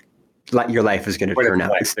how your life is going to turn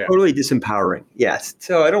out. It's totally disempowering. Yes.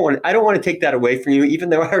 So I don't want to take that away from you, even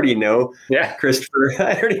though I already know, Christopher,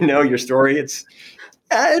 I already know your story. It's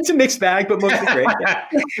a mixed bag, but mostly great. Yeah.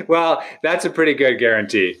 Well, that's a pretty good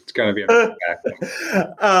guarantee. It's going to be a mixed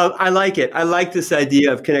bag. I like it. I like this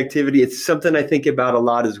idea of connectivity. It's something I think about a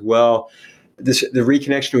lot as well. The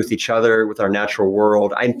reconnection with each other, with our natural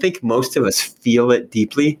world. I think most of us feel it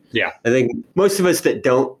deeply. Yeah. I think most of us that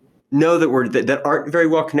don't know that aren't very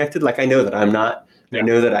well connected. Like I know that I'm not. Yeah. I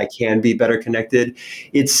know that I can be better connected.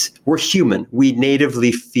 We're human. We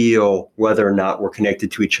natively feel whether or not we're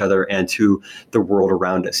connected to each other and to the world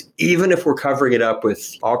around us. Even if we're covering it up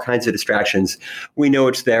with all kinds of distractions, we know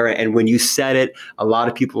it's there. And when you said it, a lot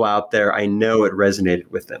of people out there, I know it resonated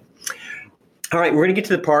with them. All right, we're going to get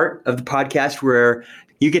to the part of the podcast where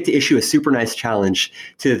you get to issue a Super Nice challenge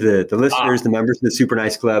to the listeners, the members of the Super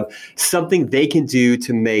Nice Club, something they can do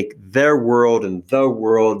to make their world and the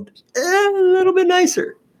world a little bit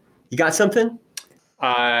nicer. You got something?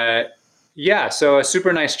 Yeah. So a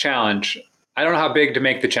Super Nice challenge. I don't know how big to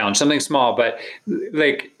make the challenge, something small, but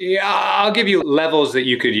like, yeah, I'll give you levels that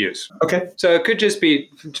you could use. Okay. So it could just be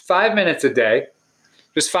 5 minutes a day,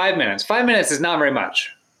 just 5 minutes. 5 minutes is not very much.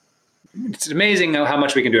 It's amazing how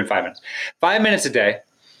much we can do in 5 minutes. 5 minutes a day.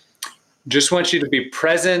 Just want you to be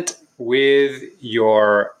present with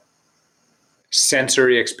your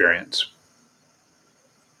sensory experience.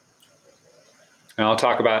 And I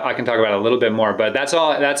can talk about it a little bit more, but that's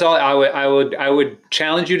all I would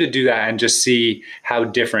challenge you to do that and just see how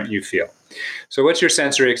different you feel. So what's your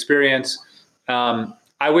sensory experience?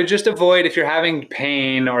 I would just avoid, if you're having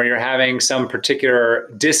pain or you're having some particular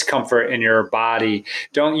discomfort in your body,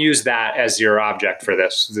 don't use that as your object for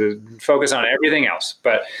this. Focus on everything else.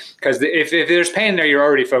 But because if there's pain there, you're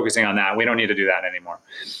already focusing on that. We don't need to do that anymore.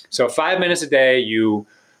 So 5 minutes a day, you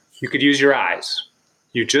could use your eyes.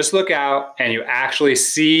 You just look out and you actually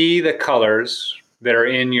see the colors that are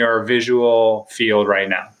in your visual field right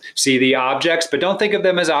now. See the objects, but don't think of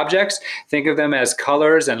them as objects. Think of them as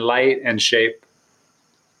colors and light and shape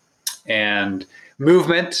and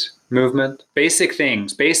movement, basic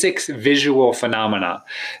things, basic visual phenomena.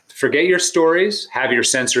 Forget your stories, have your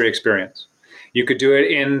sensory experience. You could do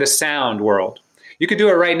it in the sound world. You could do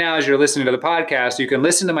it right now as you're listening to the podcast. You can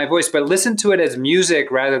listen to my voice, but listen to it as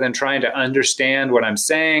music rather than trying to understand what I'm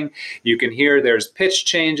saying. You can hear there's pitch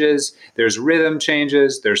changes, there's rhythm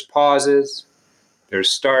changes, there's pauses,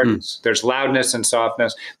 there's starts, there's loudness and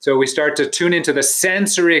softness. So we start to tune into the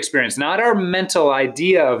sensory experience, not our mental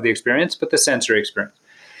idea of the experience, but the sensory experience.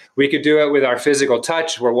 We could do it with our physical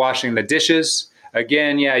touch. We're washing the dishes.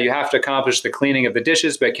 Again, yeah, you have to accomplish the cleaning of the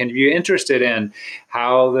dishes, but can you be interested in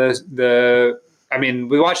how with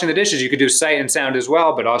washing the dishes, you could do sight and sound as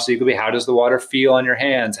well, but also you could be, how does the water feel on your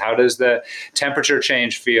hands? How does the temperature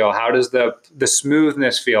change feel? How does the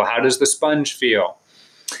smoothness feel? How does the sponge feel?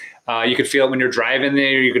 You could feel it when you're driving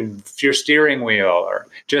there. You can your steering wheel or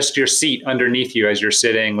just your seat underneath you as you're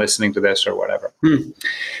sitting, listening to this or whatever.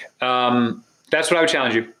 That's what I would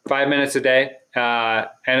challenge you. 5 minutes a day. And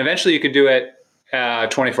eventually you could do it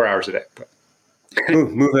 24 hours a day.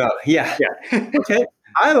 Move out. Yeah. Okay.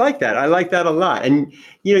 I like that. I like that a lot. And,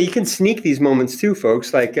 you can sneak these moments too,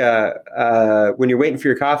 folks, like when you're waiting for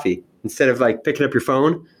your coffee, instead of like picking up your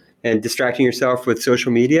phone and distracting yourself with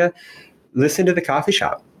social media, listen to the coffee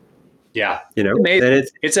shop. Yeah.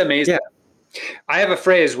 It's amazing. Yeah. I have a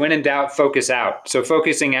phrase, when in doubt, focus out. So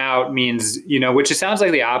focusing out means, which it sounds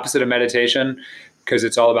like the opposite of meditation because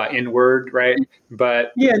it's all about inward, right?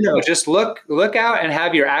 But just look out and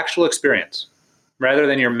have your actual experience rather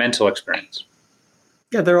than your mental experience.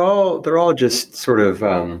 Yeah, they're all just sort of,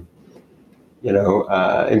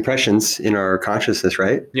 impressions in our consciousness,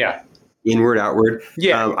 right? Yeah. Inward, outward.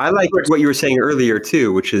 Yeah. I like what you were saying earlier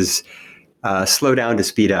too, which is slow down to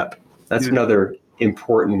speed up. That's another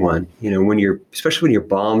important one. Especially when you're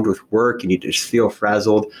bombed with work and you just feel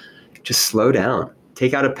frazzled, just slow down.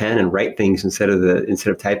 Take out a pen and write things instead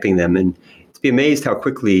of typing them, and be amazed how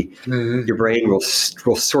quickly your brain will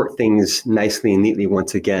sort things nicely and neatly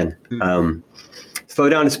once again. Slow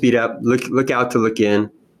down to speed up. Look out to look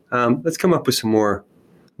in. Let's come up with some more.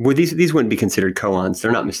 Well, these wouldn't be considered koans.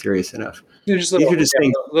 They're not mysterious enough. These are just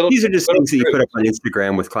things that you put up on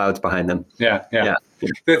Instagram with clouds behind them. Yeah.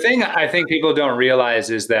 The thing I think people don't realize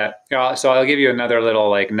is that. So I'll give you another little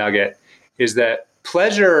nugget. Is that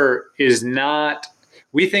pleasure is not.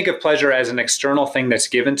 We think of pleasure as an external thing that's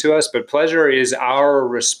given to us, but pleasure is our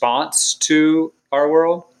response to our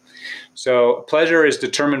world. So pleasure is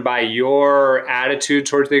determined by your attitude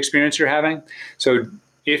towards the experience you're having. So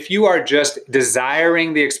if you are just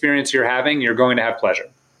desiring the experience you're having, you're going to have pleasure.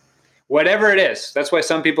 Whatever it is. That's why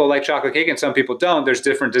some people like chocolate cake and some people don't. There's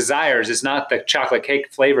different desires. It's not the chocolate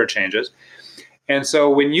cake flavor changes. And so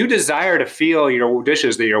when you desire to feel your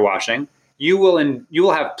dishes that you're washing, you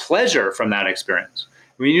will have pleasure from that experience.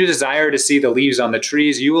 When you desire to see the leaves on the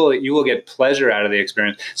trees, you will get pleasure out of the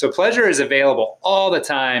experience. So pleasure is available all the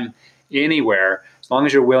time, anywhere, as long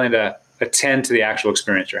as you're willing to attend to the actual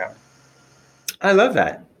experience you're having. I love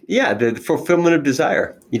that. Yeah, the fulfillment of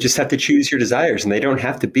desire. You just have to choose your desires, and they don't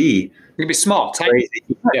have to be. It can be small, tiny.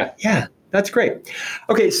 Yeah, that's great.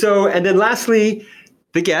 Okay, so and then lastly,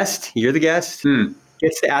 the guest. You're the guest.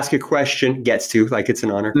 Gets to ask a question. Gets to, like it's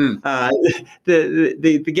an honor.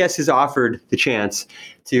 The guest is offered the chance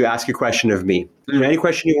to ask a question of me. Any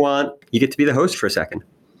question you want, you get to be the host for a second.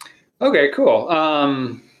 Okay, cool.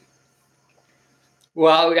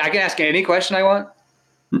 Well, I can ask any question I want.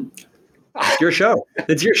 It's your show.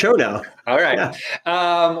 It's your show now. All right. Yeah.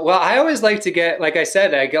 Well, I always like to get, like I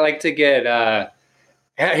said,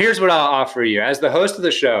 here's what I'll offer you as the host of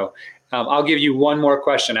the show. I'll give you one more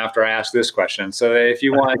question after I ask this question. So that if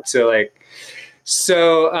you want to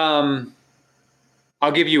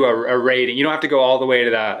I'll give you a rating. You don't have to go all the way to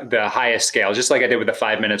the highest scale, just like I did with the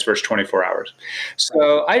 5 minutes versus 24 hours.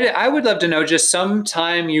 So I would love to know just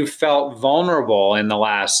sometime you felt vulnerable in the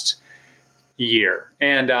last year.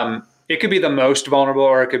 And it could be the most vulnerable,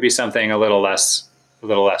 or it could be something a little less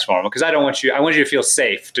vulnerable. Because I want you to feel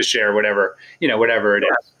safe to share whatever it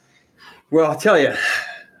is. Well, I'll tell you,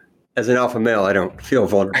 as an alpha male, I don't feel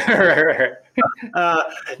vulnerable.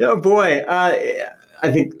 Oh boy.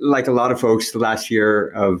 I think, like a lot of folks, the last year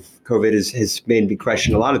of COVID has made me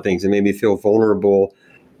question a lot of things and made me feel vulnerable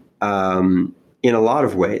in a lot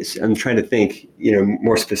of ways. I'm trying to think,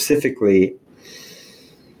 more specifically.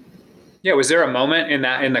 Yeah, was there a moment in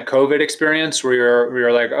the COVID experience where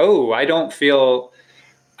you're like, oh, I don't feel,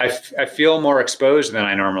 I feel more exposed than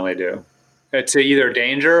I normally do, to either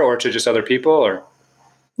danger or to just other people, or?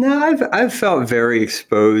 No, I've felt very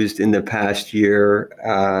exposed in the past year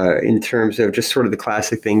in terms of just sort of the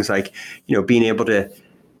classic things like, being able to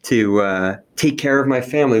take care of my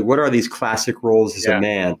family. What are these classic roles as a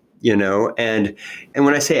man? And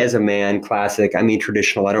when I say as a man, classic, I mean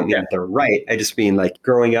traditional. I don't mean that they're right. I just mean like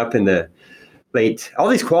growing up in the late, all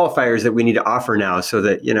these qualifiers that we need to offer now so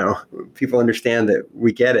that, people understand that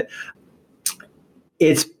we get it.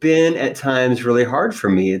 It's been at times really hard for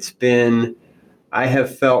me. I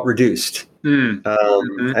have felt reduced. I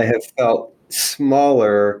have felt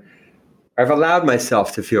smaller. I've allowed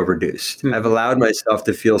myself to feel reduced. I've allowed myself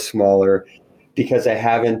to feel smaller because I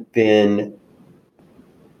haven't been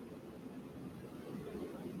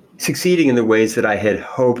succeeding in the ways that I had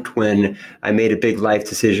hoped when I made a big life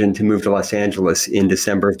decision to move to Los Angeles in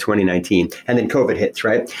December of 2019, and then COVID hits,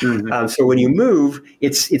 right? So when you move,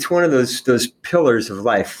 it's one of those pillars of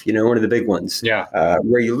life, one of the big ones.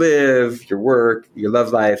 Where you live, your work, your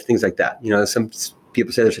love life, things like that. Some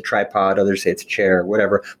people say there's a tripod, others say it's a chair,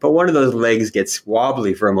 whatever. But one of those legs gets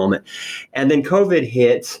wobbly for a moment, and then COVID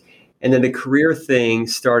hit. And then the career thing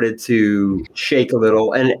started to shake a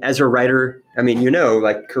little. And as a writer, I mean,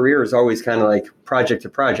 like career is always kind of like project to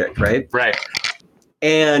project, right? Right.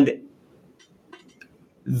 And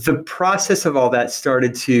the process of all that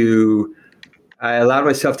I allowed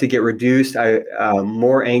myself to get reduced.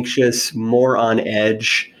 More anxious, more on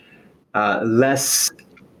edge, less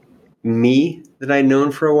me that I'd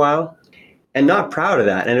known for a while, and not proud of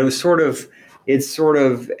that. And it's sort of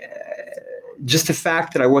just the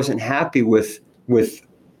fact that I wasn't happy with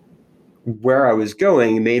where I was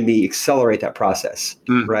going made me accelerate that process,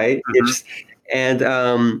 right?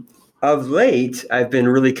 Of late, I've been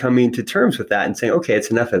really coming to terms with that and saying, okay,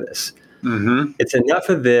 it's enough of this. It's enough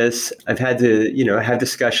of this. I've had to, have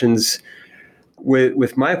discussions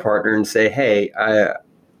with my partner and say, hey, I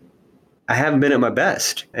haven't been at my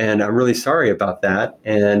best, and I'm really sorry about that.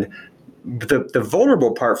 And the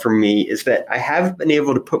vulnerable part for me is that I haven't been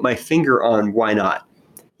able to put my finger on why not.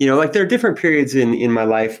 Like there are different periods in my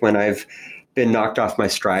life when I've been knocked off my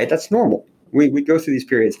stride. That's normal. We go through these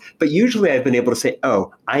periods. But usually I've been able to say,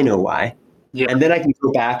 oh, I know why. Yeah. And then I can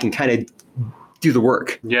go back and kind of do the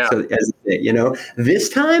work. Yeah. So this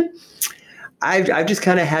time I've just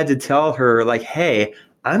kind of had to tell her like, hey,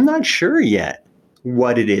 I'm not sure yet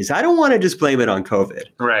what it is. I don't want to just blame it on COVID.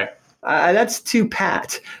 Right. That's too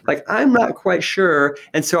pat. Like, I'm not quite sure.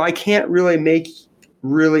 And so I can't really make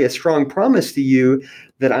a strong promise to you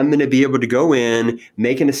that I'm going to be able to go in,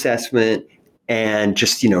 make an assessment, and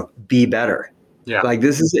just, be better. Yeah. Like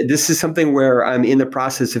this is something where I'm in the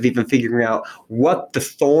process of even figuring out what the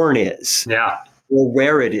thorn is. Yeah. Or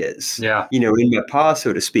where it is. Yeah. In my paw,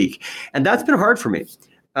 so to speak. And that's been hard for me.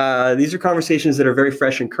 These are conversations that are very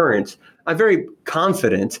fresh and current. I'm very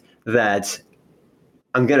confident that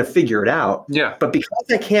I'm going to figure it out. Yeah. But because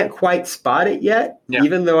I can't quite spot it yet,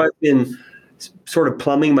 even though I've been sort of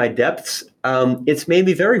plumbing my depths, it's made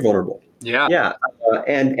me very vulnerable. Yeah. Yeah.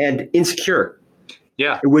 And insecure.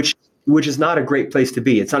 Yeah. Which is not a great place to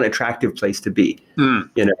be. It's not an attractive place to be. But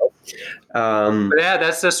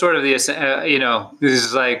that's the sort of this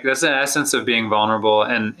is like, that's an essence of being vulnerable.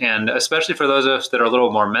 And especially for those of us that are a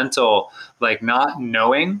little more mental, like not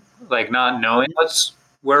knowing what's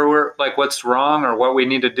wrong or what we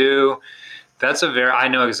need to do. I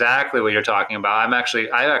know exactly what you're talking about. I've actually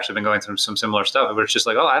been going through some similar stuff where it's just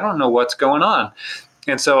like, oh, I don't know what's going on.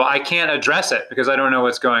 And so I can't address it because I don't know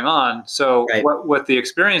what's going on. So right. what the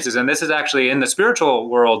experience is, and this is actually in the spiritual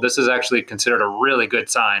world, this is actually considered a really good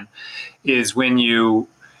sign, is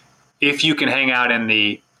if you can hang out in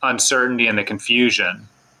the uncertainty and the confusion,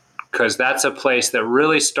 because that's a place that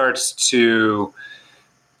really starts to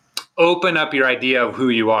open up your idea of who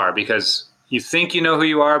you are, because you think you know who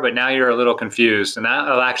you are, but now you're a little confused. And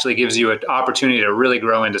that actually gives you an opportunity to really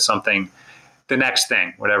grow into something, the next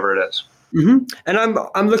thing, whatever it is. Mm-hmm. And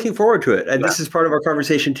I'm looking forward to it. And this is part of our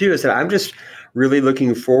conversation too, is that I'm just really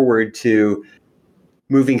looking forward to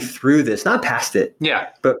moving through this, not past it. Yeah.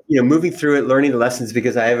 But, moving through it, learning the lessons,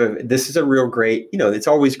 because this is a real great, it's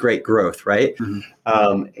always great growth, right?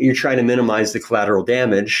 Mm-hmm. You're trying to minimize the collateral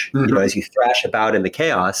damage, as you thrash about in the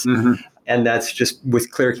chaos. Mm-hmm. And that's just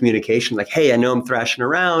with clear communication, like, hey, I know I'm thrashing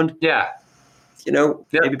around. Yeah.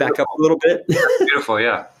 Maybe back up a little bit. Beautiful.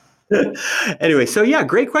 Yeah. Anyway, so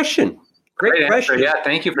great question. Great question. Answer. Yeah,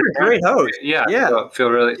 thank you for a great host. Yeah.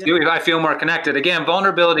 I feel more connected. Again,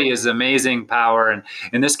 vulnerability is amazing power, and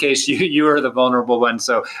in this case, you are the vulnerable one.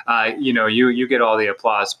 So, you get all the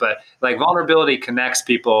applause. But like, vulnerability connects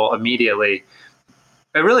people immediately.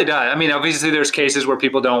 It really does. I mean, obviously, there's cases where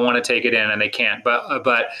people don't want to take it in and they can't.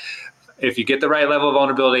 But if you get the right level of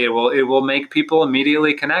vulnerability, it will make people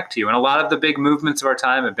immediately connect to you. And a lot of the big movements of our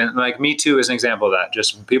time have been, like, Me Too is an example of that.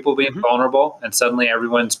 Just people being vulnerable, and suddenly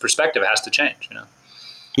everyone's perspective has to change.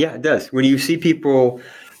 Yeah, it does. When you see people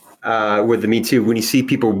with the Me Too, when you see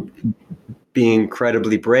people being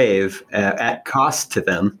incredibly brave at cost to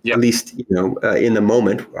them, at least in the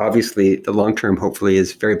moment. Obviously, the long term hopefully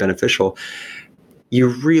is very beneficial. You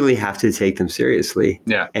really have to take them seriously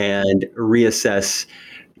and reassess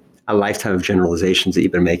a lifetime of generalizations that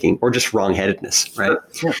you've been making, or just wrongheadedness, right?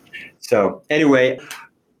 Sure. So anyway,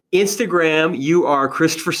 Instagram, you are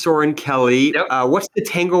Christopher Soren Kelly. Yep. What's the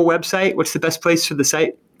Tangle website? What's the best place for the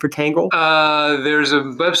site for Tangle? There's a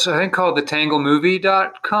website, I think, called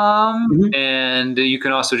thetanglemovie.com. And you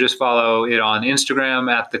can also just follow it on Instagram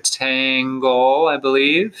at The Tangle, I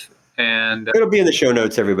believe. And it'll be in the show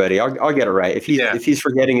notes, everybody. I'll get it right. If he's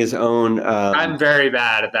forgetting his own, I'm very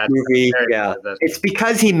bad at that movie. It's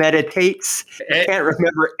because he meditates. I can't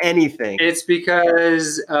remember anything. It's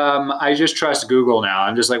because I just trust Google now.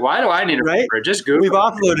 I'm just like, why do I need to remember it? Just Google. We've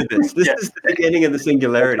offloaded this. This is the beginning of the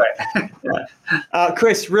singularity.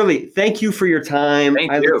 Chris, really, thank you for your time.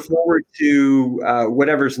 I look forward to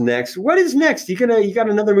whatever's next. What is next? You got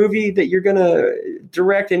another movie that you're gonna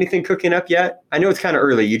direct? Anything cooking up yet? I know it's kind of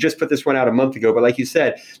early. You just put this one out a month ago, but like you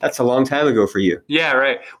said, that's a long time ago for you. Yeah,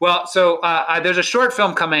 right. Well, so there's a short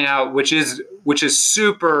film coming out which is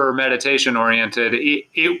super meditation oriented.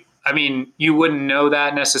 I mean, you wouldn't know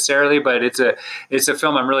that necessarily, but it's a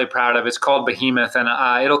film I'm really proud of. It's called Behemoth, and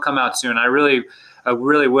it'll come out soon. I really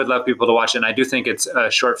would love people to watch it, and I do think it's a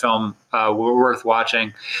short film worth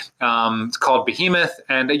watching. It's called Behemoth,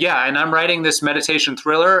 and I'm writing this meditation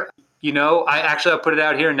thriller. I'll put it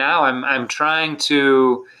out here now. I'm trying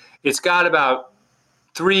to. It's got about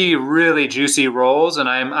 3 really juicy roles, and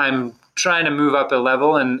I'm trying to move up a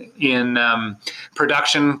level in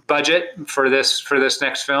production budget for this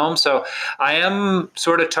next film. So I am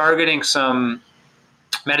sort of targeting some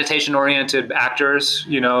meditation-oriented actors,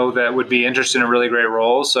 that would be interested in really great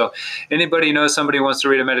roles. So anybody knows somebody who wants to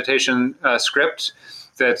read a meditation script,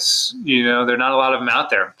 that's, there are not a lot of them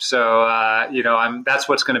out there. So, that's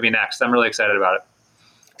what's going to be next. I'm really excited about it.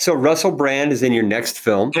 So Russell Brand is in your next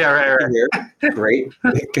film. Yeah, right. Great.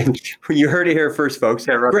 You heard it here first, folks.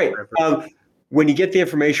 Yeah, great. When you get the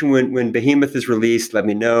information, when Behemoth is released, let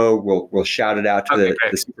me know. We'll shout it out to the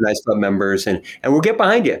Super Nice Club members, and we'll get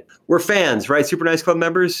behind you. We're fans, right? Super Nice Club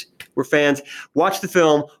members, we're fans. Watch the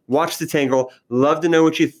film, watch The Tangle. Love to know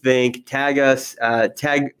what you think. Tag us,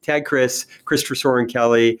 tag Christopher Soren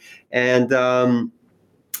Kelly, and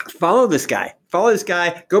follow this guy.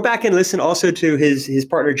 Go back and listen also to his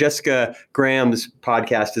partner Jessica Graham's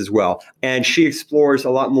podcast as well. And she explores a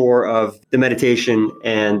lot more of the meditation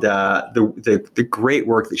and the great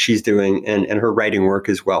work that she's doing and her writing work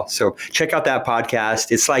as well. So check out that podcast.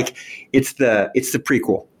 It's the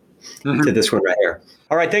prequel to this one right here.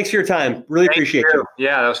 All right. Thanks for your time. Really appreciate you.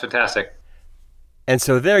 Yeah, that was fantastic. And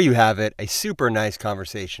so there you have it. A super nice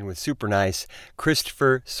conversation with super nice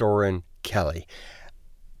Christopher Soren Kelly.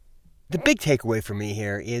 The big takeaway for me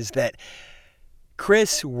here is that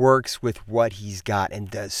Chris works with what he's got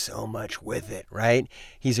and does so much with it, right?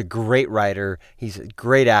 He's a great writer. He's a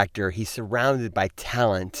great actor. He's surrounded by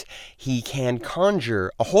talent. He can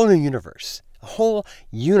conjure a whole new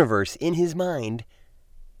universe in his mind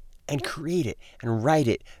and create it and write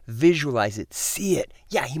it, visualize it, see it.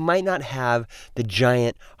 Yeah, he might not have the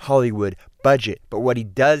giant Hollywood budget, but what he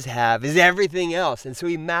does have is everything else. And so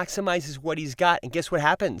he maximizes what he's got. And guess what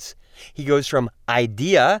happens? He goes from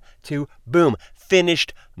idea to, boom,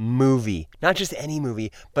 finished movie. Not just any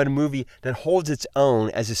movie, but a movie that holds its own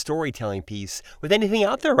as a storytelling piece with anything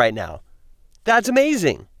out there right now. That's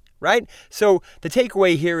amazing. right? So the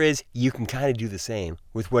takeaway here is you can kind of do the same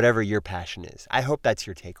with whatever your passion is. I hope that's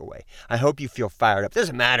your takeaway. I hope you feel fired up.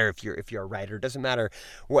 Doesn't matter if you're a writer. Doesn't matter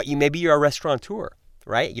what maybe you're a restaurateur,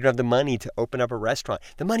 right? You don't have the money to open up a restaurant.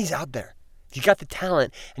 The money's out there. You've got the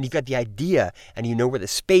talent and you've got the idea and you know where the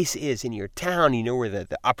space is in your town. You know where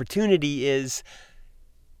the opportunity is.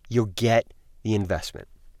 You'll get the investment,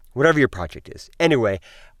 whatever your project is. Anyway,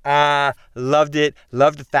 loved it.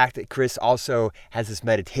 Loved the fact that Chris also has this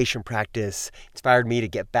meditation practice. Inspired me to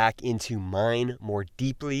get back into mine more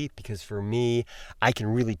deeply, because for me, I can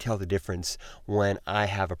really tell the difference when I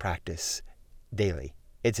have a practice daily.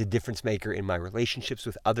 It's a difference maker in my relationships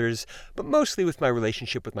with others, but mostly with my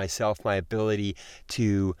relationship with myself, my ability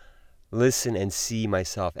to listen and see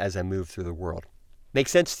myself as I move through the world. Make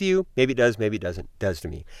sense to you? Maybe it does, maybe it doesn't. It does to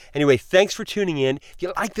me. Anyway, thanks for tuning in. If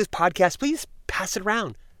you like this podcast, please pass it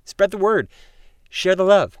around. Spread the word. Share the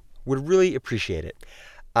love. Would really appreciate it.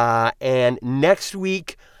 And next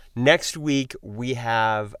week we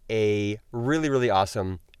have a really, really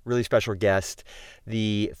awesome, really special guest,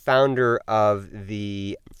 the founder of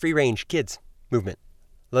the Free Range Kids movement,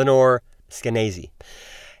 Lenore Skenazy.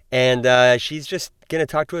 And she's just going to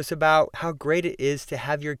talk to us about how great it is to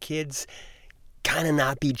have your kids kind of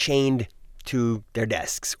not be chained to their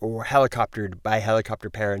desks or helicoptered by helicopter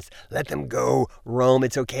parents. Let them go roam.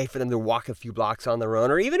 It's okay for them to walk a few blocks on their own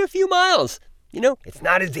or even a few miles. You know, it's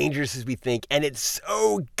not as dangerous as we think, and it's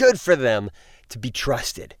so good for them to be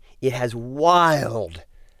trusted. It has wild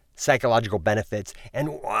psychological benefits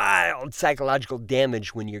and wild psychological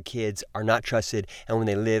damage when your kids are not trusted and when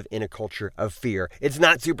they live in a culture of fear. It's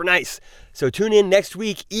not super nice. So tune in next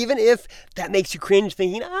week, even if that makes you cringe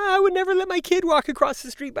thinking, I would never let my kid walk across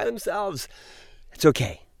the street by themselves. It's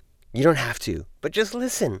okay. You don't have to, but just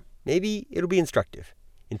listen. Maybe it'll be instructive.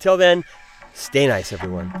 Until then, stay nice,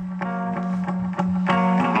 everyone.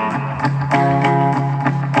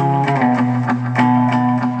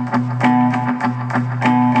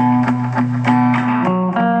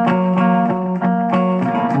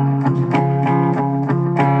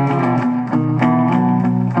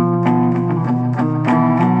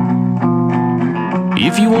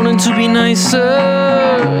 If you wanted to be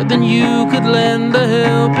nicer, then you could lend a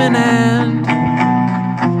helping hand.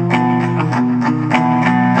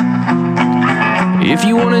 If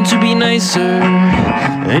you wanted to be nicer,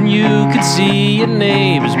 then you could see your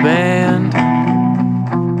neighbor's band.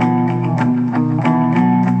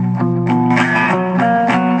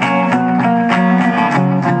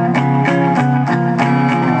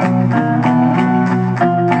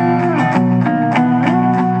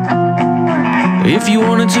 If you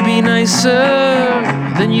wanted to be nicer,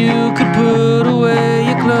 then you could put away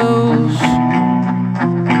your clothes.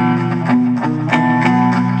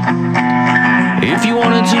 If you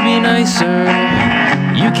wanted to be nicer,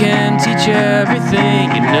 you can teach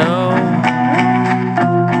everything you know.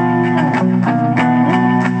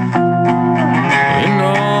 And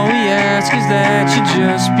all we ask is that you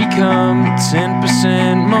just become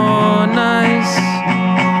 10% more nice.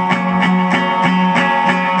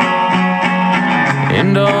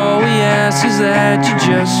 And all we ask is that you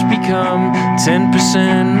just become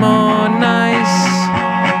 10% more nice.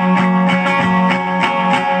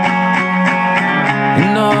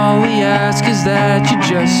 And all we ask is that you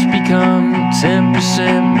just become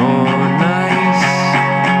 10% more nice.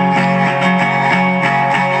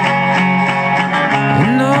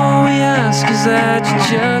 And all we ask is that you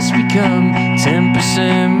just become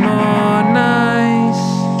 10% more nice.